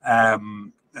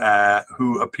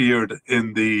who appeared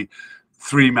in the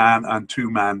 3-man and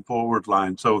 2-man forward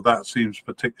line. So that seems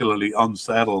particularly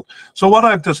unsettled. So what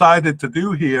I've decided to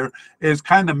do here is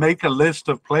kind of make a list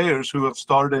of players who have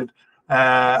started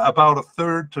about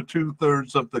 1/3 to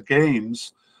 2/3 of the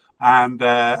games. And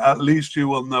at least you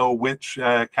will know which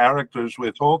characters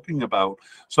we're talking about.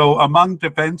 So among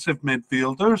defensive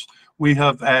midfielders, we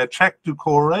have Cheick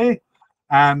Doucouré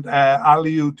and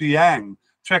Aliou Dieng.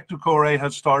 Cheick Doucouré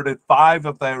has started 5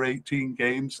 of their 18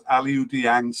 games, Aliou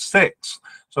Dieng 6.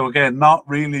 So again, not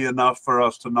really enough for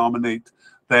us to nominate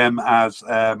them as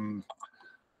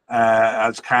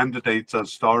candidates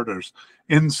as starters.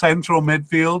 In central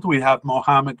midfield, we have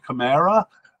Mohamed Kamara.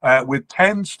 With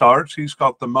 10 starts, he's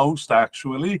got the most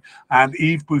actually, and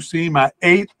Yves Bissouma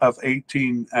 8 of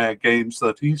 18 games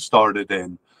that he started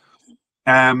in.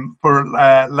 For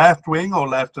left wing or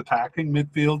left attacking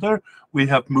midfielder, we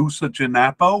have Moussa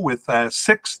Djenepo with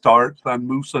 6 starts and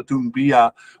Moussa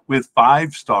Doumbia with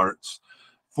 5 starts.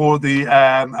 For the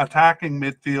attacking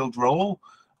midfield role,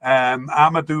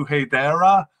 Amadou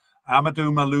Haidara,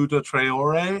 Amadou Malouda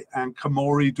Traoré, and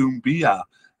Kamori Doumbia.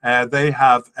 They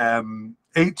have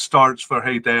 8 starts for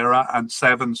Haidara and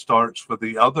 7 starts for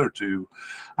the other 2.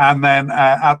 And then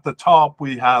at the top,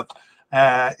 we have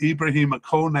Ibrahima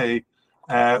Kone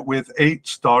with 8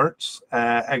 starts,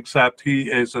 except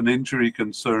he is an injury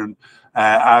concern,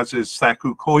 as is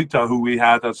Sekou Koita, who we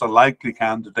had as a likely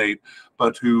candidate,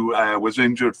 but who was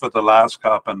injured for the last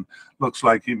cup and looks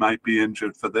like he might be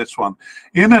injured for this one.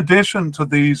 In addition to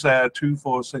these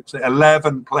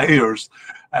 11 players,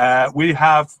 we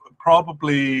have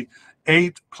probably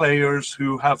 8 players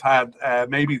who have had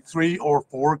maybe 3 or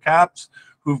 4 caps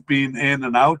who've been in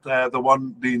and out.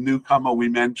 The newcomer we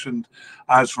mentioned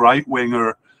as right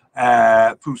winger,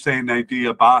 Fousseyni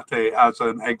Diabate, as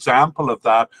an example of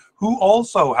that, who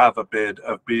also have a bid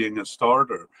of being a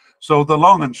starter. So the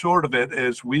long and short of it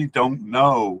is we don't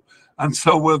know. And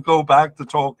so we'll go back to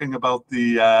talking about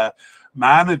the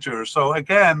manager. So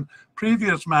again,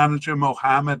 previous manager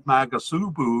Mohamed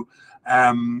Magasubu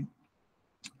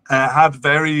had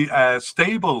very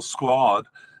stable squad.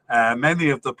 Many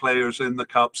of the players in the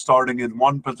cup starting in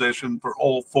one position for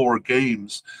all 4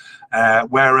 games,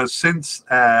 whereas since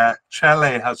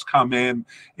Chelle has come in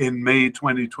May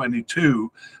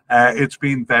 2022, it's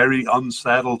been very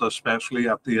unsettled, especially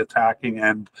at the attacking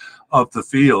end of the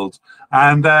field.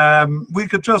 And we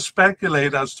could just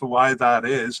speculate as to why that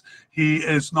is. He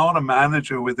is not a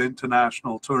manager with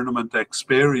international tournament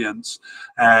experience.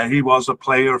 He was a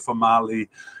player for Mali,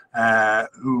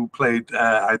 who played,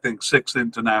 I think, 6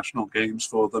 international games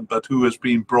for them, but who has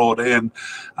been brought in.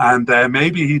 And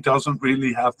maybe he doesn't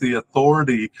really have the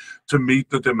authority to meet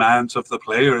the demands of the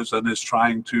players and is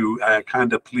trying to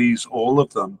kind of please all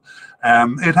of them.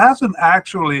 It hasn't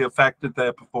actually affected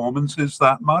their performances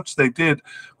that much. They did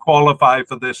qualify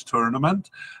for this tournament.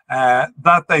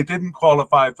 That they didn't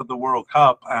qualify for the World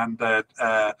Cup and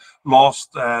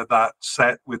lost that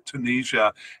set with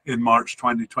Tunisia in March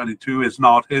 2022 is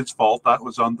not his fault. That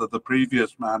was under the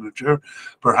previous manager,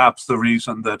 perhaps the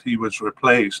reason that he was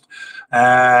replaced.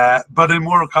 But in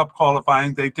World Cup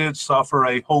qualifying, they did suffer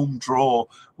a home draw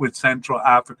with Central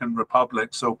African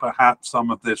Republic, so perhaps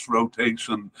some of this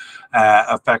rotation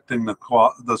affecting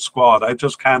the squad. I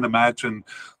just can't imagine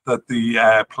that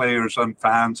the players and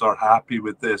fans are happy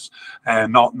with this,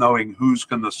 not knowing who's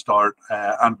going to start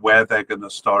and where they're going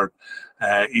to start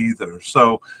either.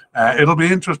 So it'll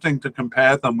be interesting to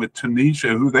compare them with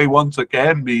Tunisia, who they once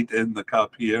again meet in the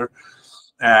cup here,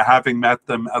 having met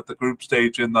them at the group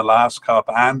stage in the last cup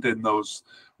and in those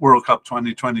World Cup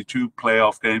 2022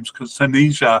 playoff games, because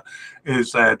Tunisia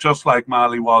is just like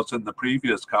Mali was in the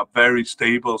previous cup, very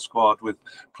stable squad with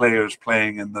players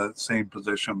playing in the same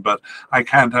position. But I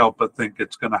can't help but think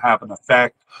it's going to have an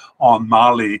effect on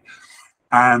Mali.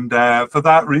 And for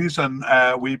that reason,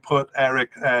 we put Eric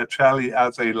Chelle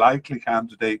as a likely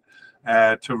candidate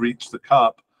to reach the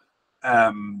cup,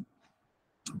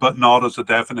 but not as a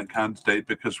definite candidate,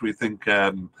 because we think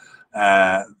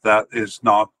that is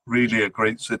not really a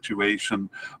great situation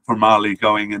for Mali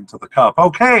going into the cup.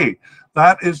 Okay,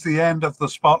 that is the end of the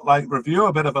Spotlight review,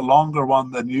 a bit of a longer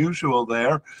one than usual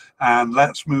there. And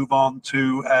let's move on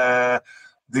to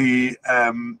the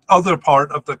other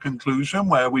part of the conclusion,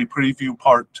 where we preview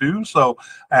part 2. So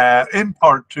in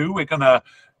part 2, we're going to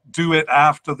do it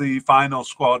after the final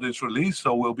squad is released,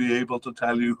 so we'll be able to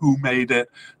tell you who made it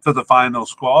to the final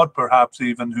squad, perhaps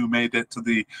even who made it to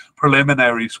the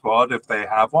preliminary squad if they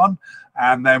have one.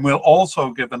 And then we'll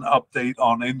also give an update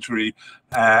on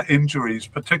injuries,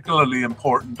 particularly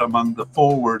important among the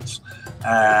forwards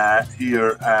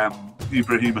here,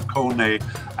 Ibrahima Kone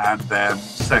and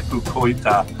Sekou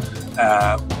Koita.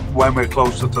 When we're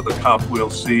closer to the cup, we'll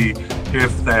see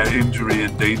if their injury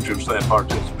endangers their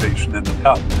participation in the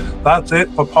cup. That's it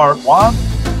for part 1.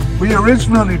 We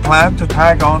originally planned to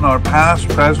tag on our past,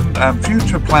 present and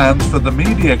future plans for the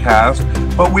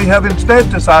mediacast, but we have instead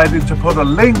decided to put a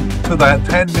link to that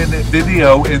 10-minute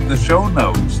video in the show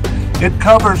notes. It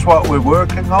covers what we're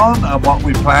working on and what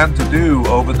we plan to do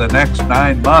over the next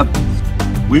 9 months.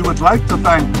 We would like to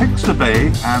thank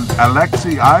Pixabay and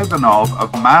Alexei Ivanov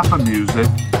of Mappa Music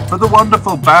for the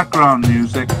wonderful background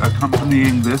music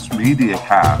accompanying this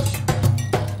mediacast.